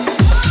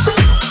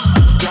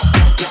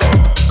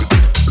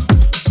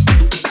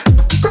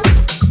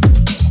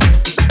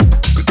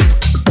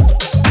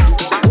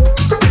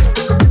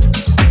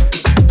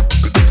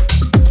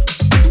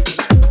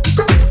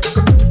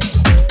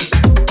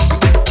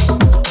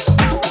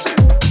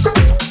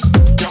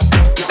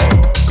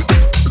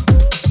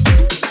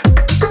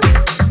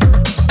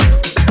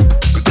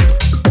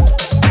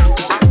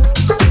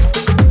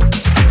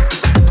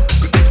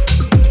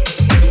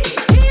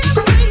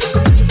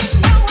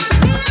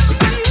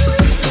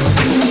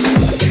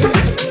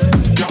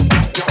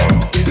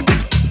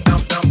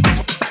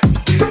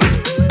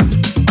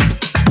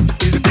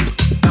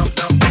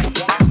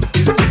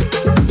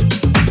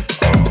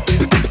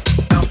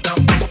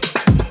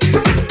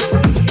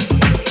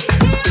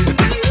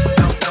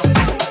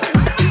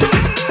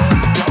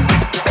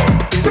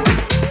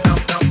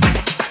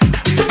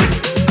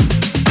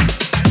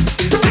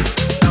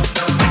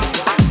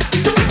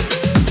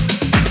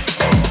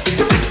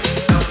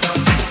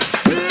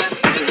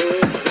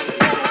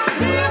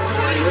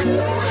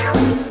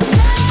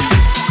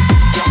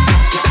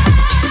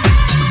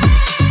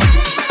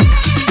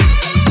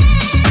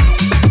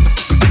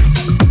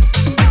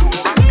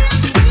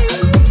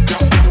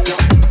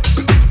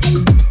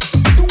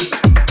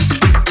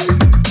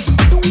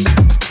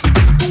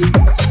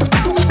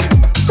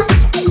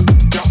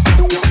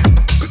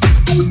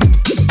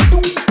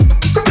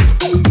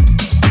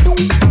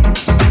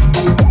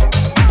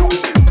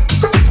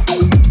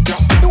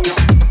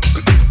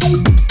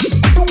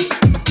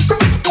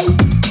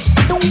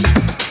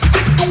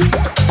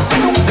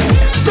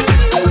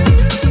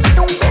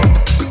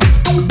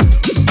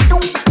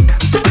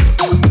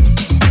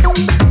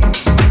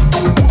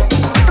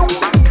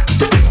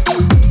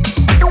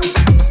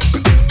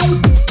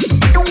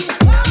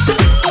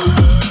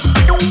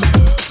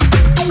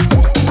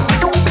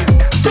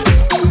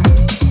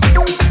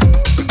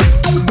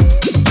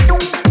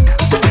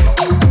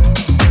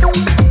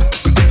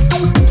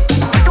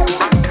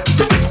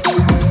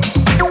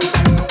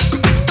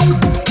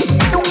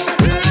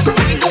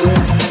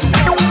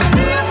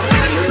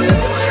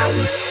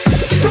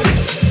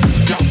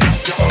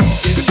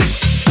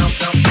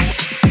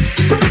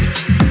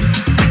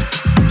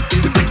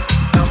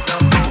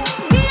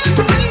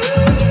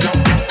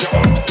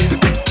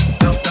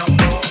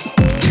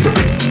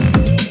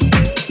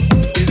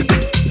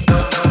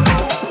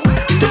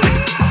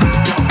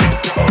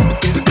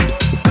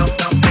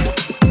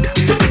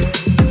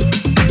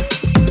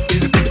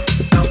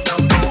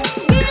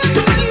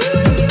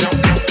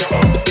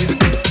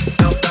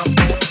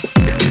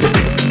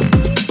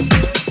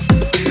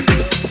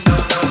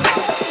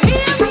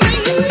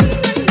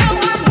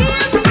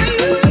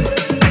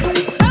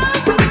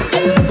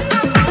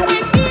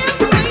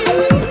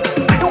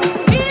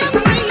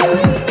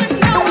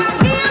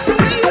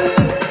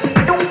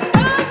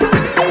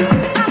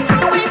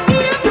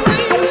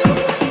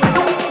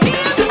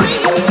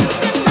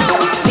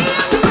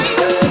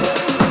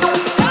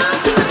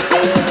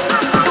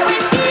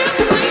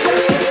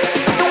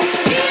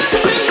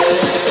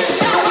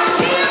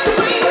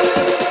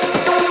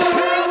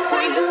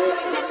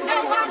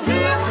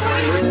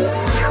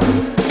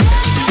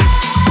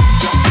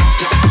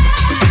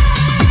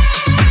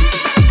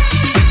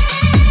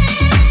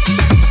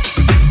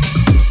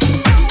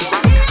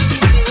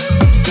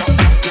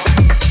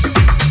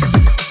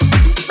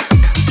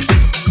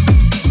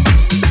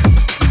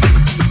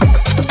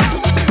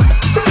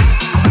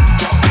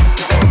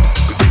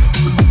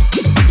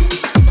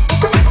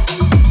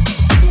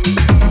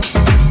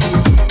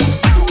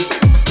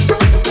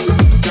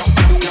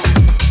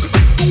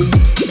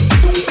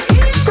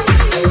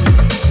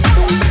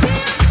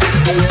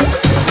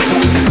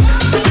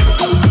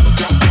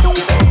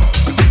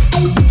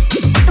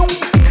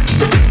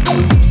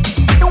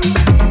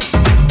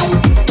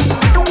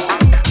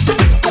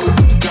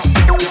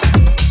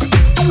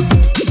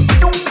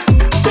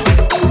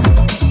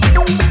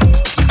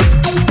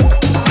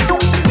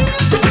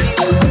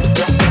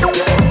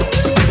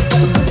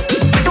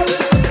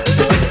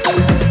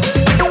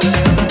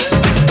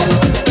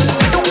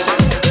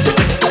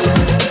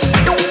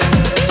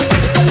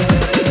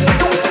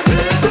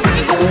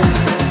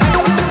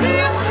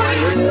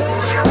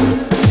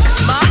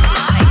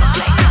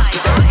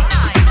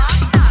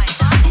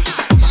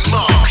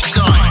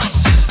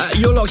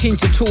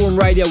 Toolroom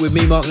Radio with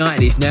me, Mark Knight,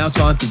 and it's now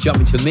time to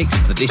jump into mix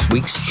for this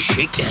week's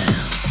Shakedown.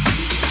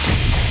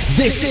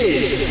 This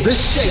is the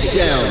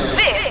Shakedown.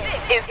 This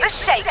is the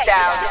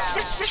Shakedown.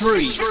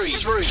 Three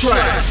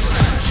tracks.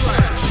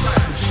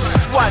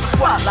 One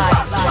spotlight.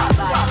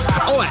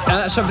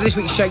 Alright, so for this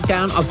week's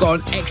Shakedown, I've got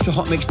an extra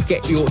hot mix to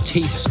get your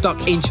teeth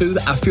stuck into.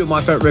 A few of my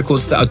favourite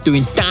records that are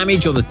doing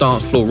damage on the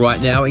dance floor right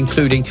now,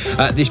 including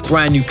this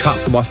brand new cut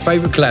from my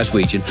favourite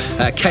Glaswegian,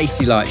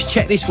 Casey Lights.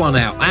 Check this one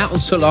out on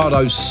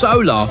Solado's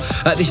Sola.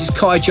 This is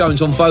Kai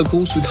Jones on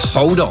vocals with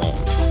Hold On.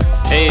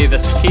 Hey,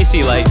 this is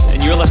Casey Lights,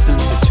 and you're listening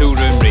to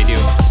Toolroom Radio.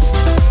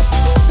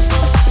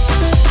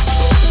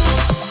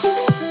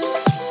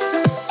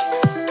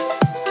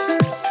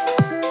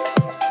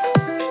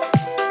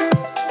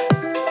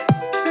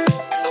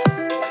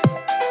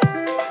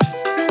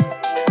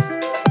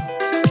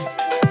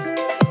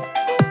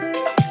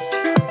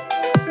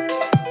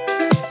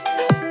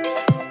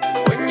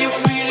 When you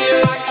feel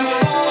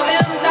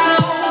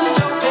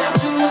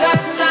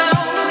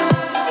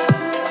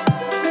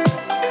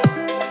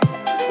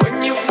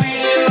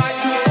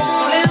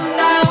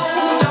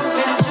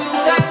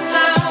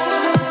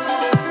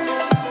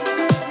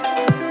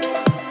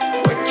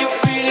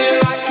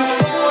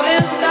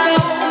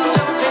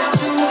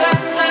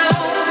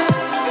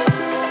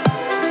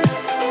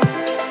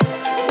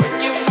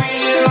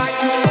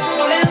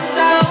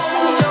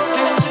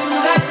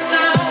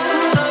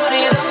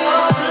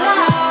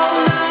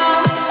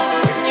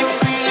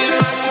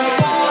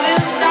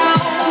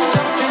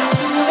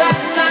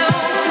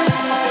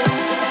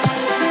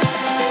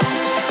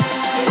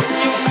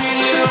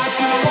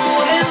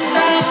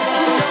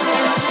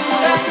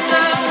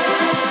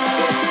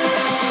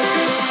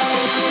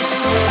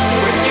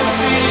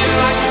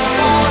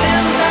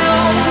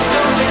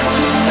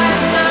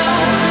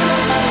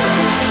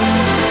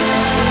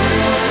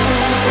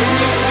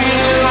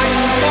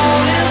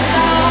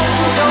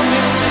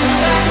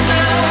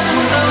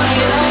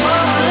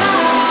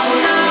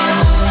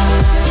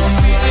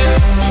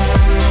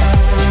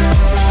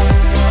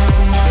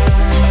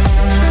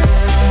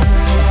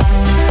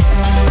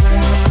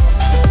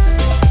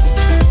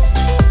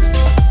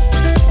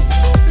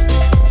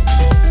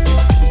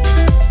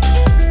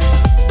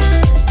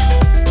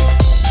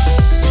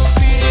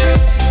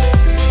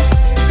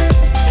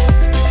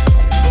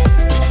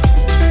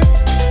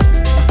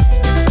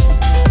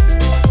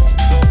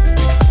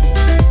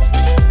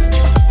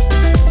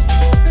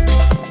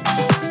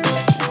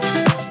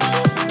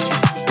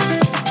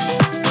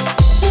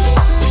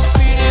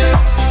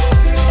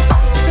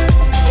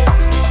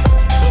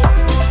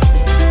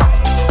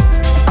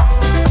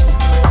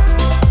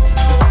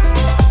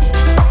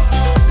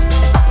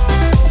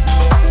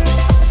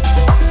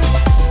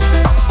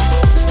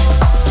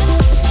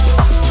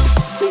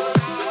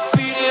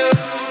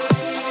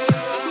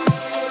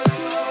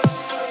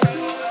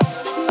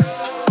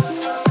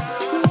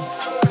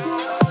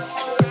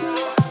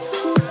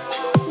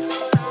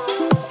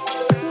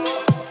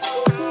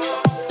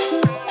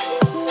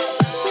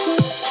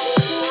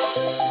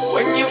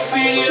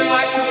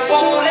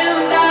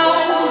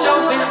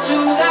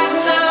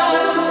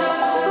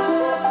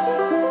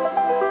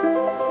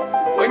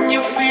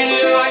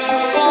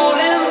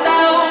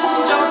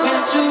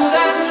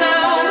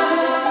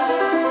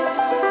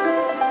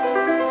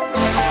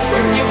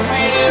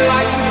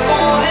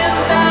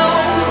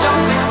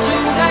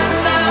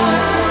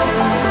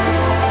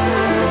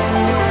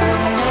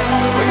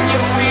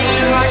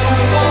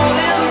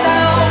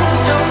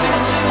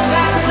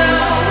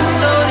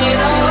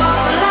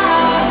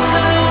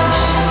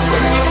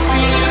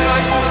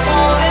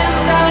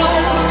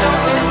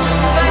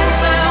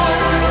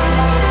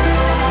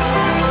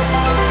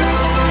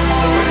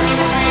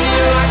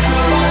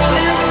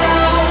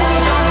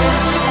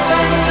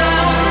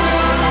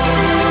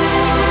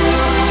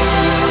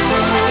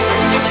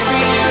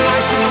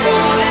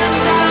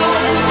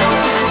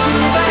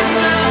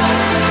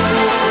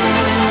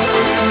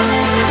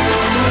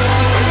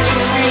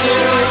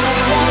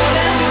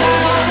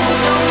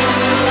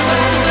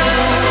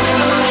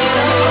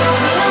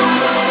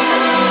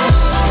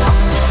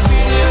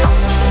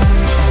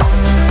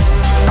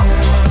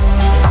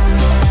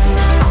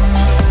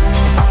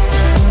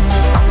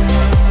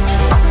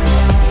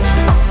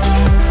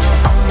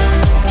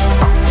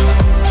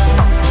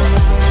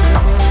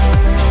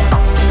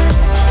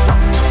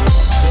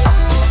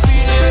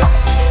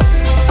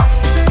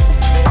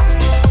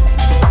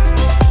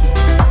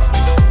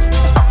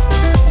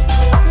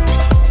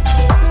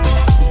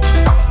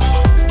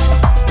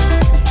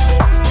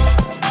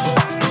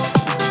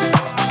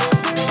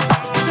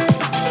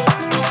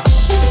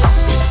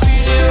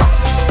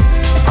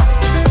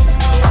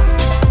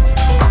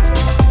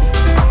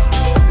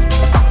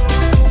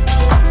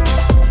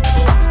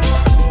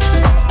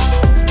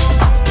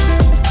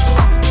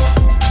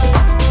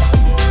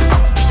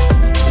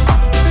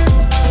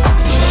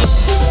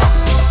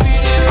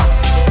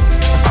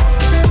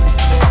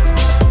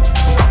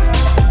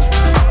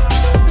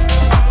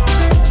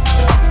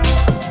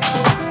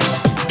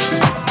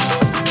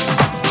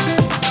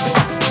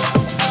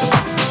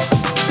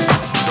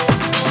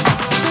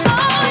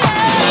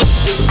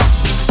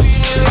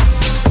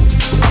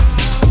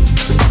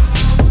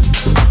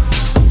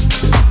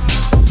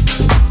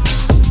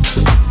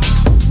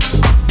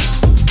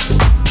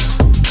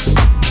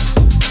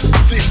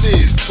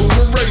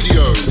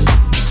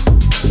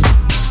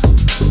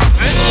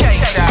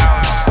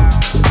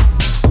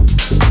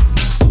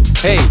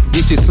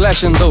This is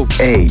Slash and Dope.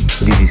 Hey,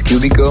 this is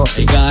Cubico.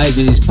 Hey guys,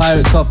 this is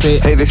Pirate Copy.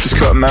 Hey, this is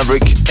Scott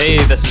Maverick. Hey,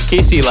 this is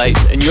Casey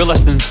Lights, and you're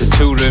listening to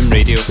Toolroom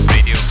Radio.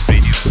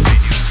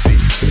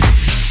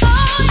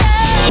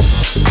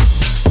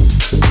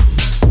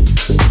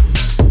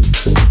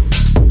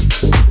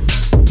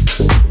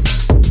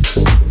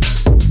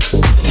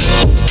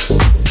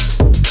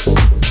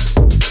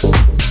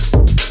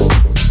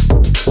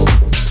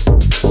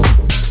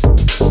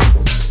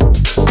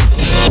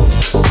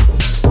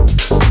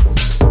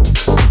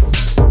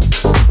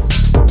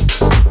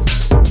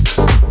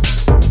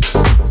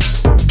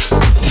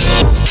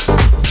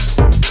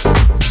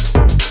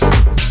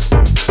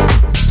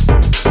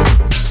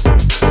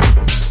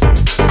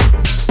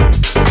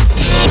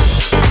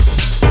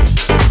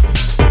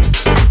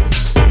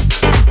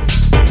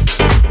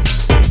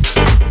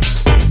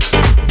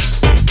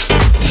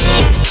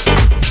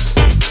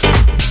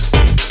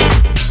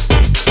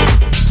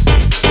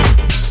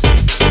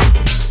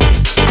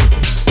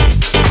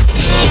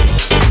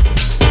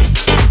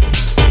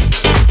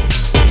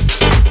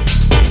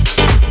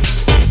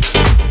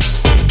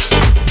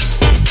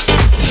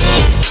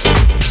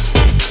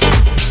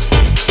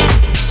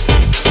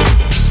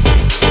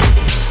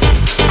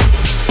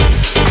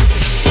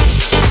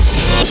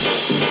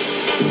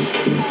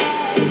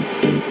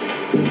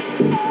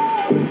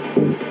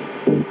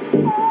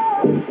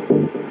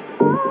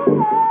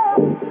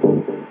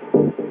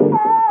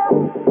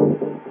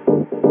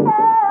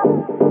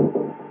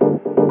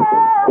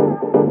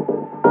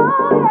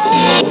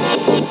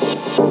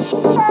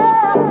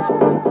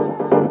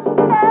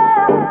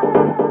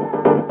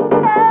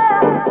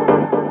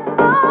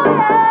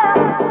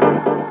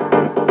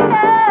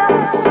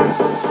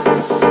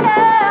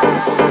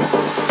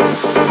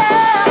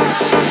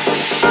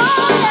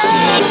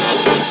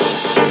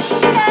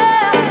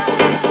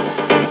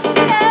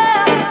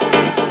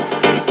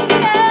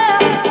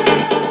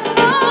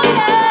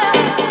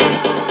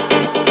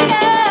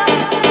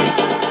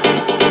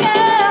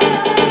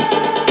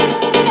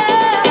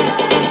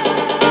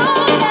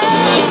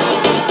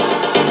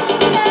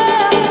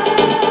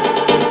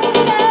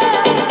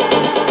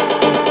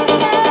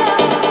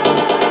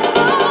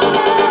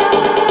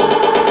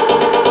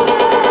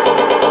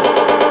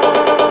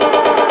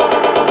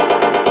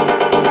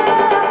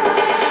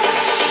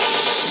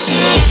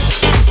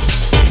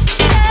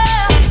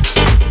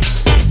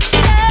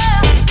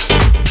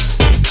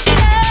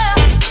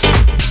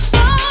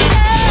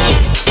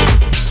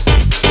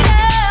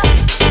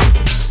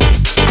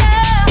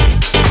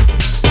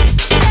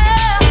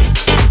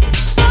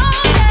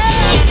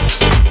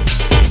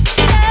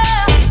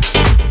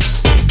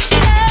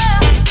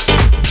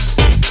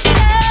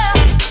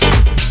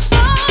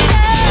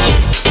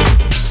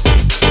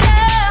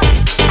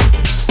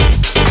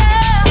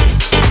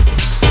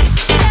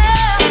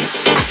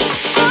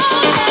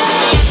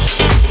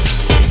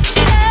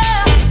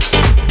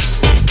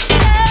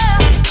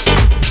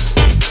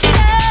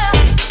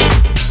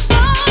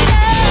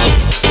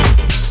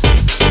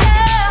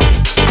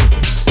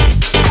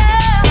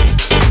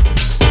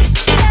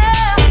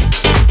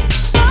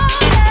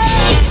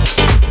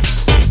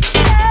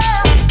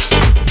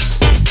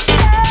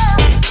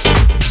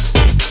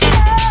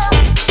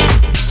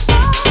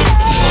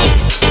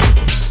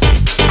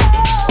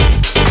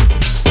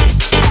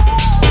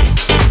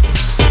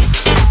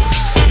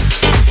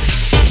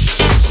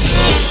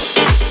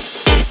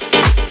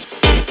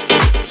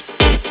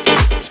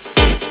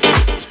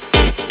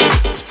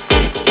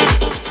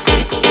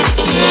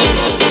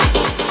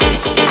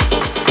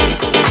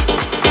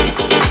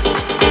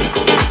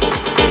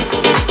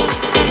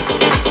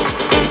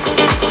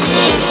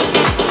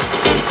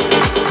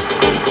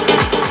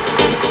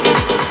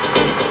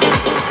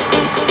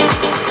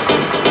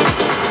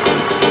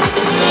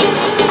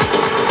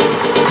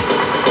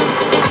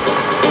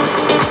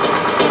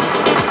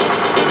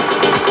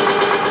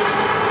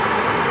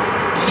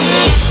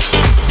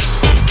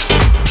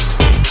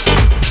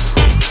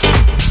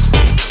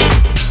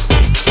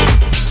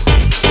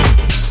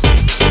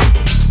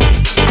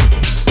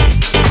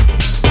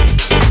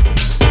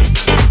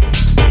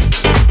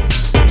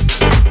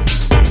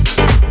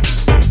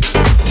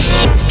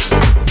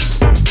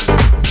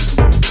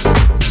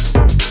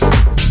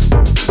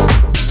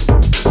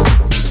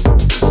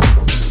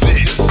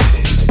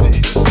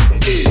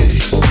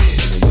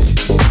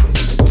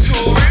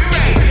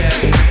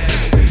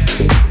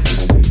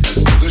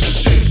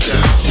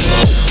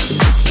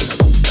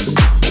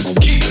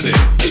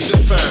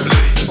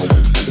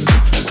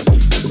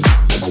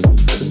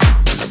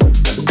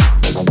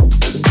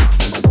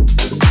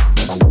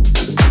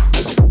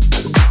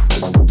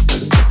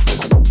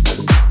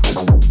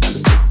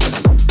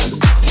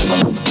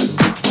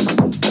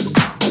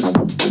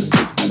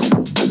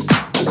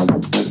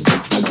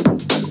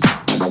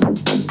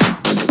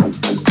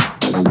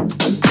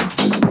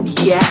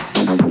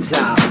 Yes,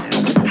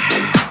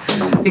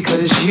 darling,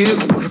 because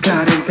you've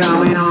got it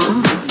going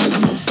on.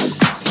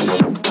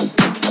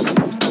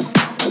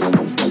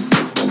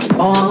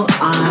 All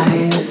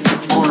eyes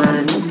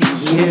on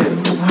you.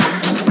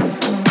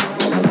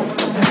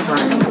 That's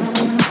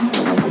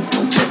right.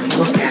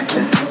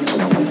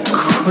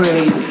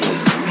 craving,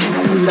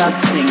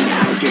 lusting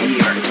after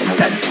your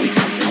sexiness.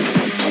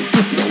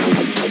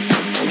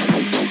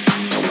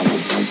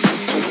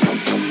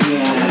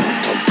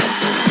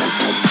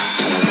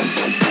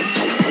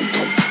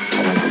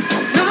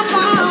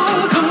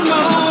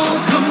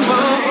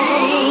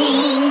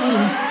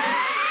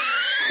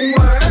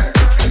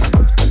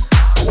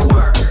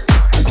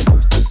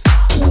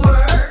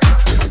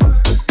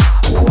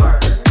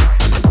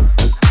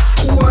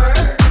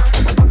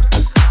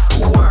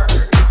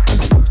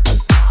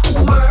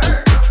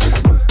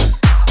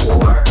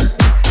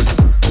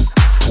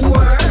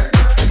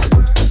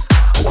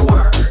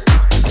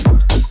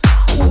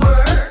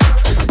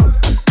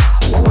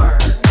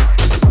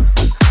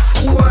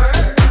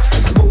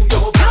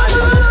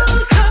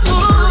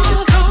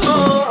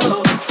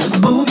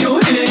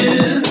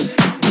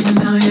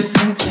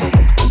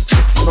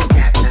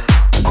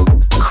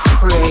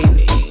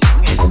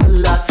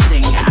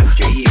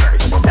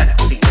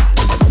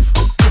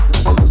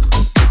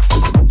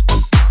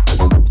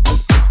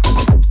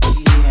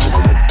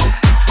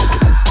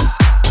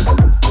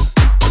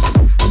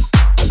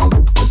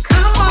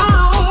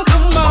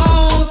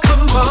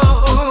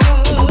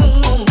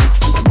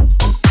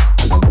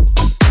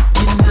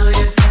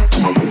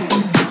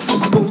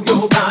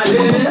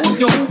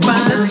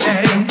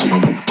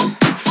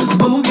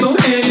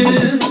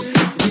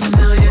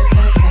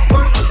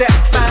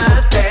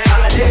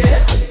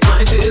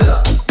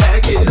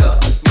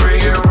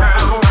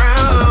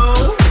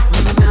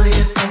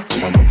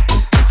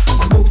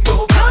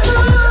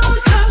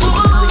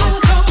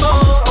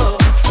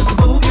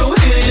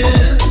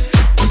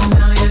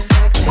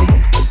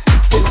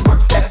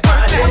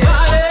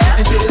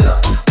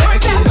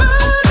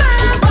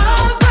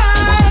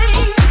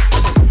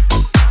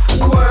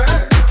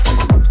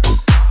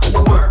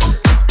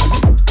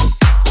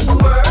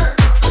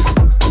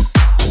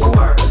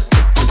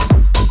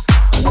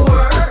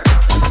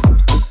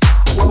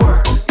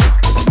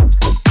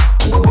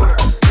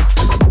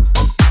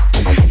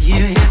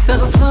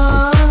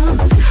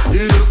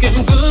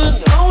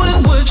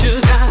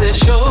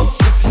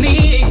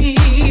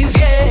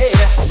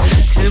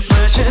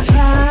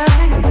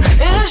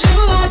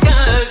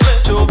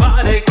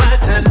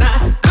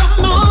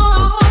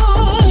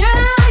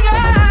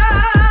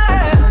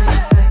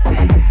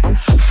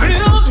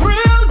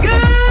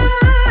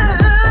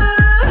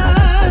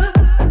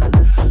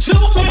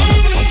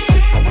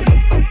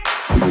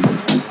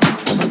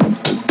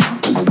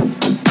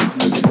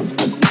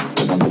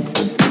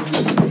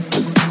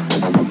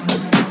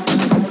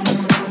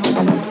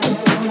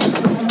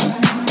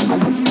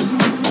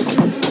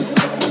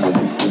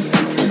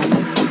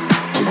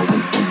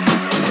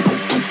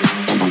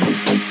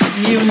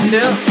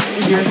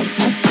 You're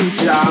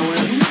sexy,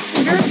 darling.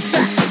 You're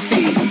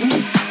sexy.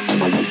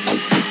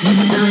 You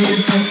know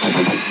you're sexy.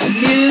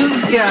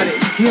 You've got it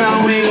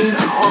going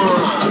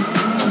on.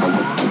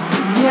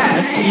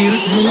 Yes, you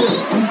do.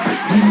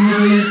 You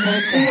know you're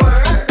sexy.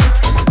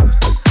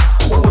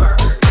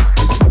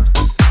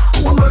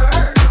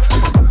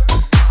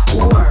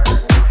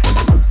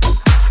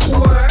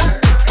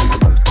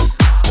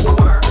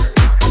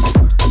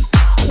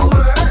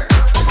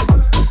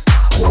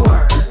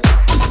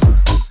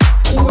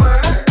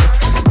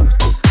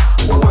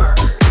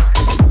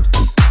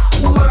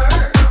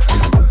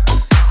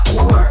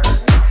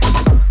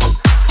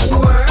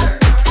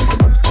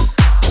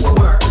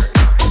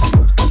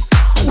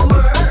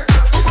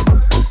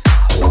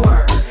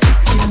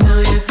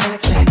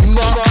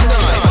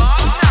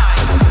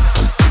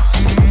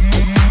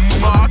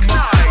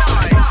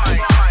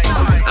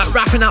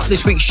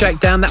 This week's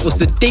Shakedown, that was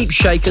the Deep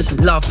Shakers.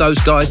 Love those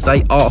guys,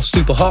 they are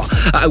super hot.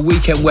 A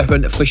weekend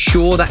weapon for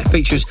sure. That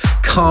features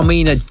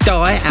Carmina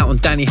Die out on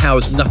Danny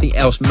Howard's Nothing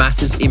Else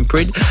Matters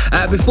imprint.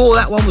 Before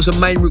that one was a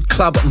Main Route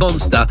Club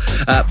monster,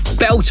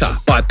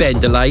 Belter by Ben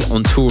DeLay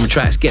on Toolroom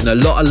Tracks, getting a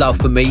lot of love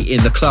for me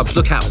in the clubs.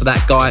 Look out for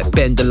that guy,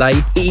 Ben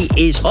DeLay. He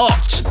is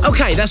hot.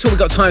 Okay, that's all we've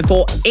got time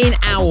for in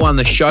hour one of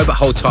the show, but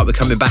hold tight, we're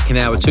coming back in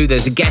hour two.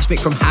 There's a guest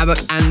mix from Havoc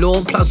and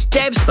Lorne plus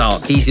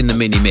Devstar. He's in the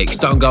mini mix.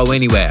 Don't go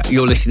anywhere.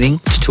 You're listening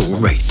to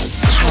Toolroom Radio.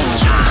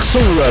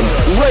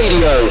 Toolroom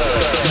Radio.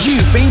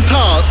 You've been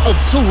part of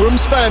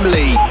Toolroom's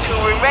family.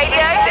 Toolroom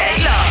Radio.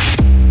 Stay locked.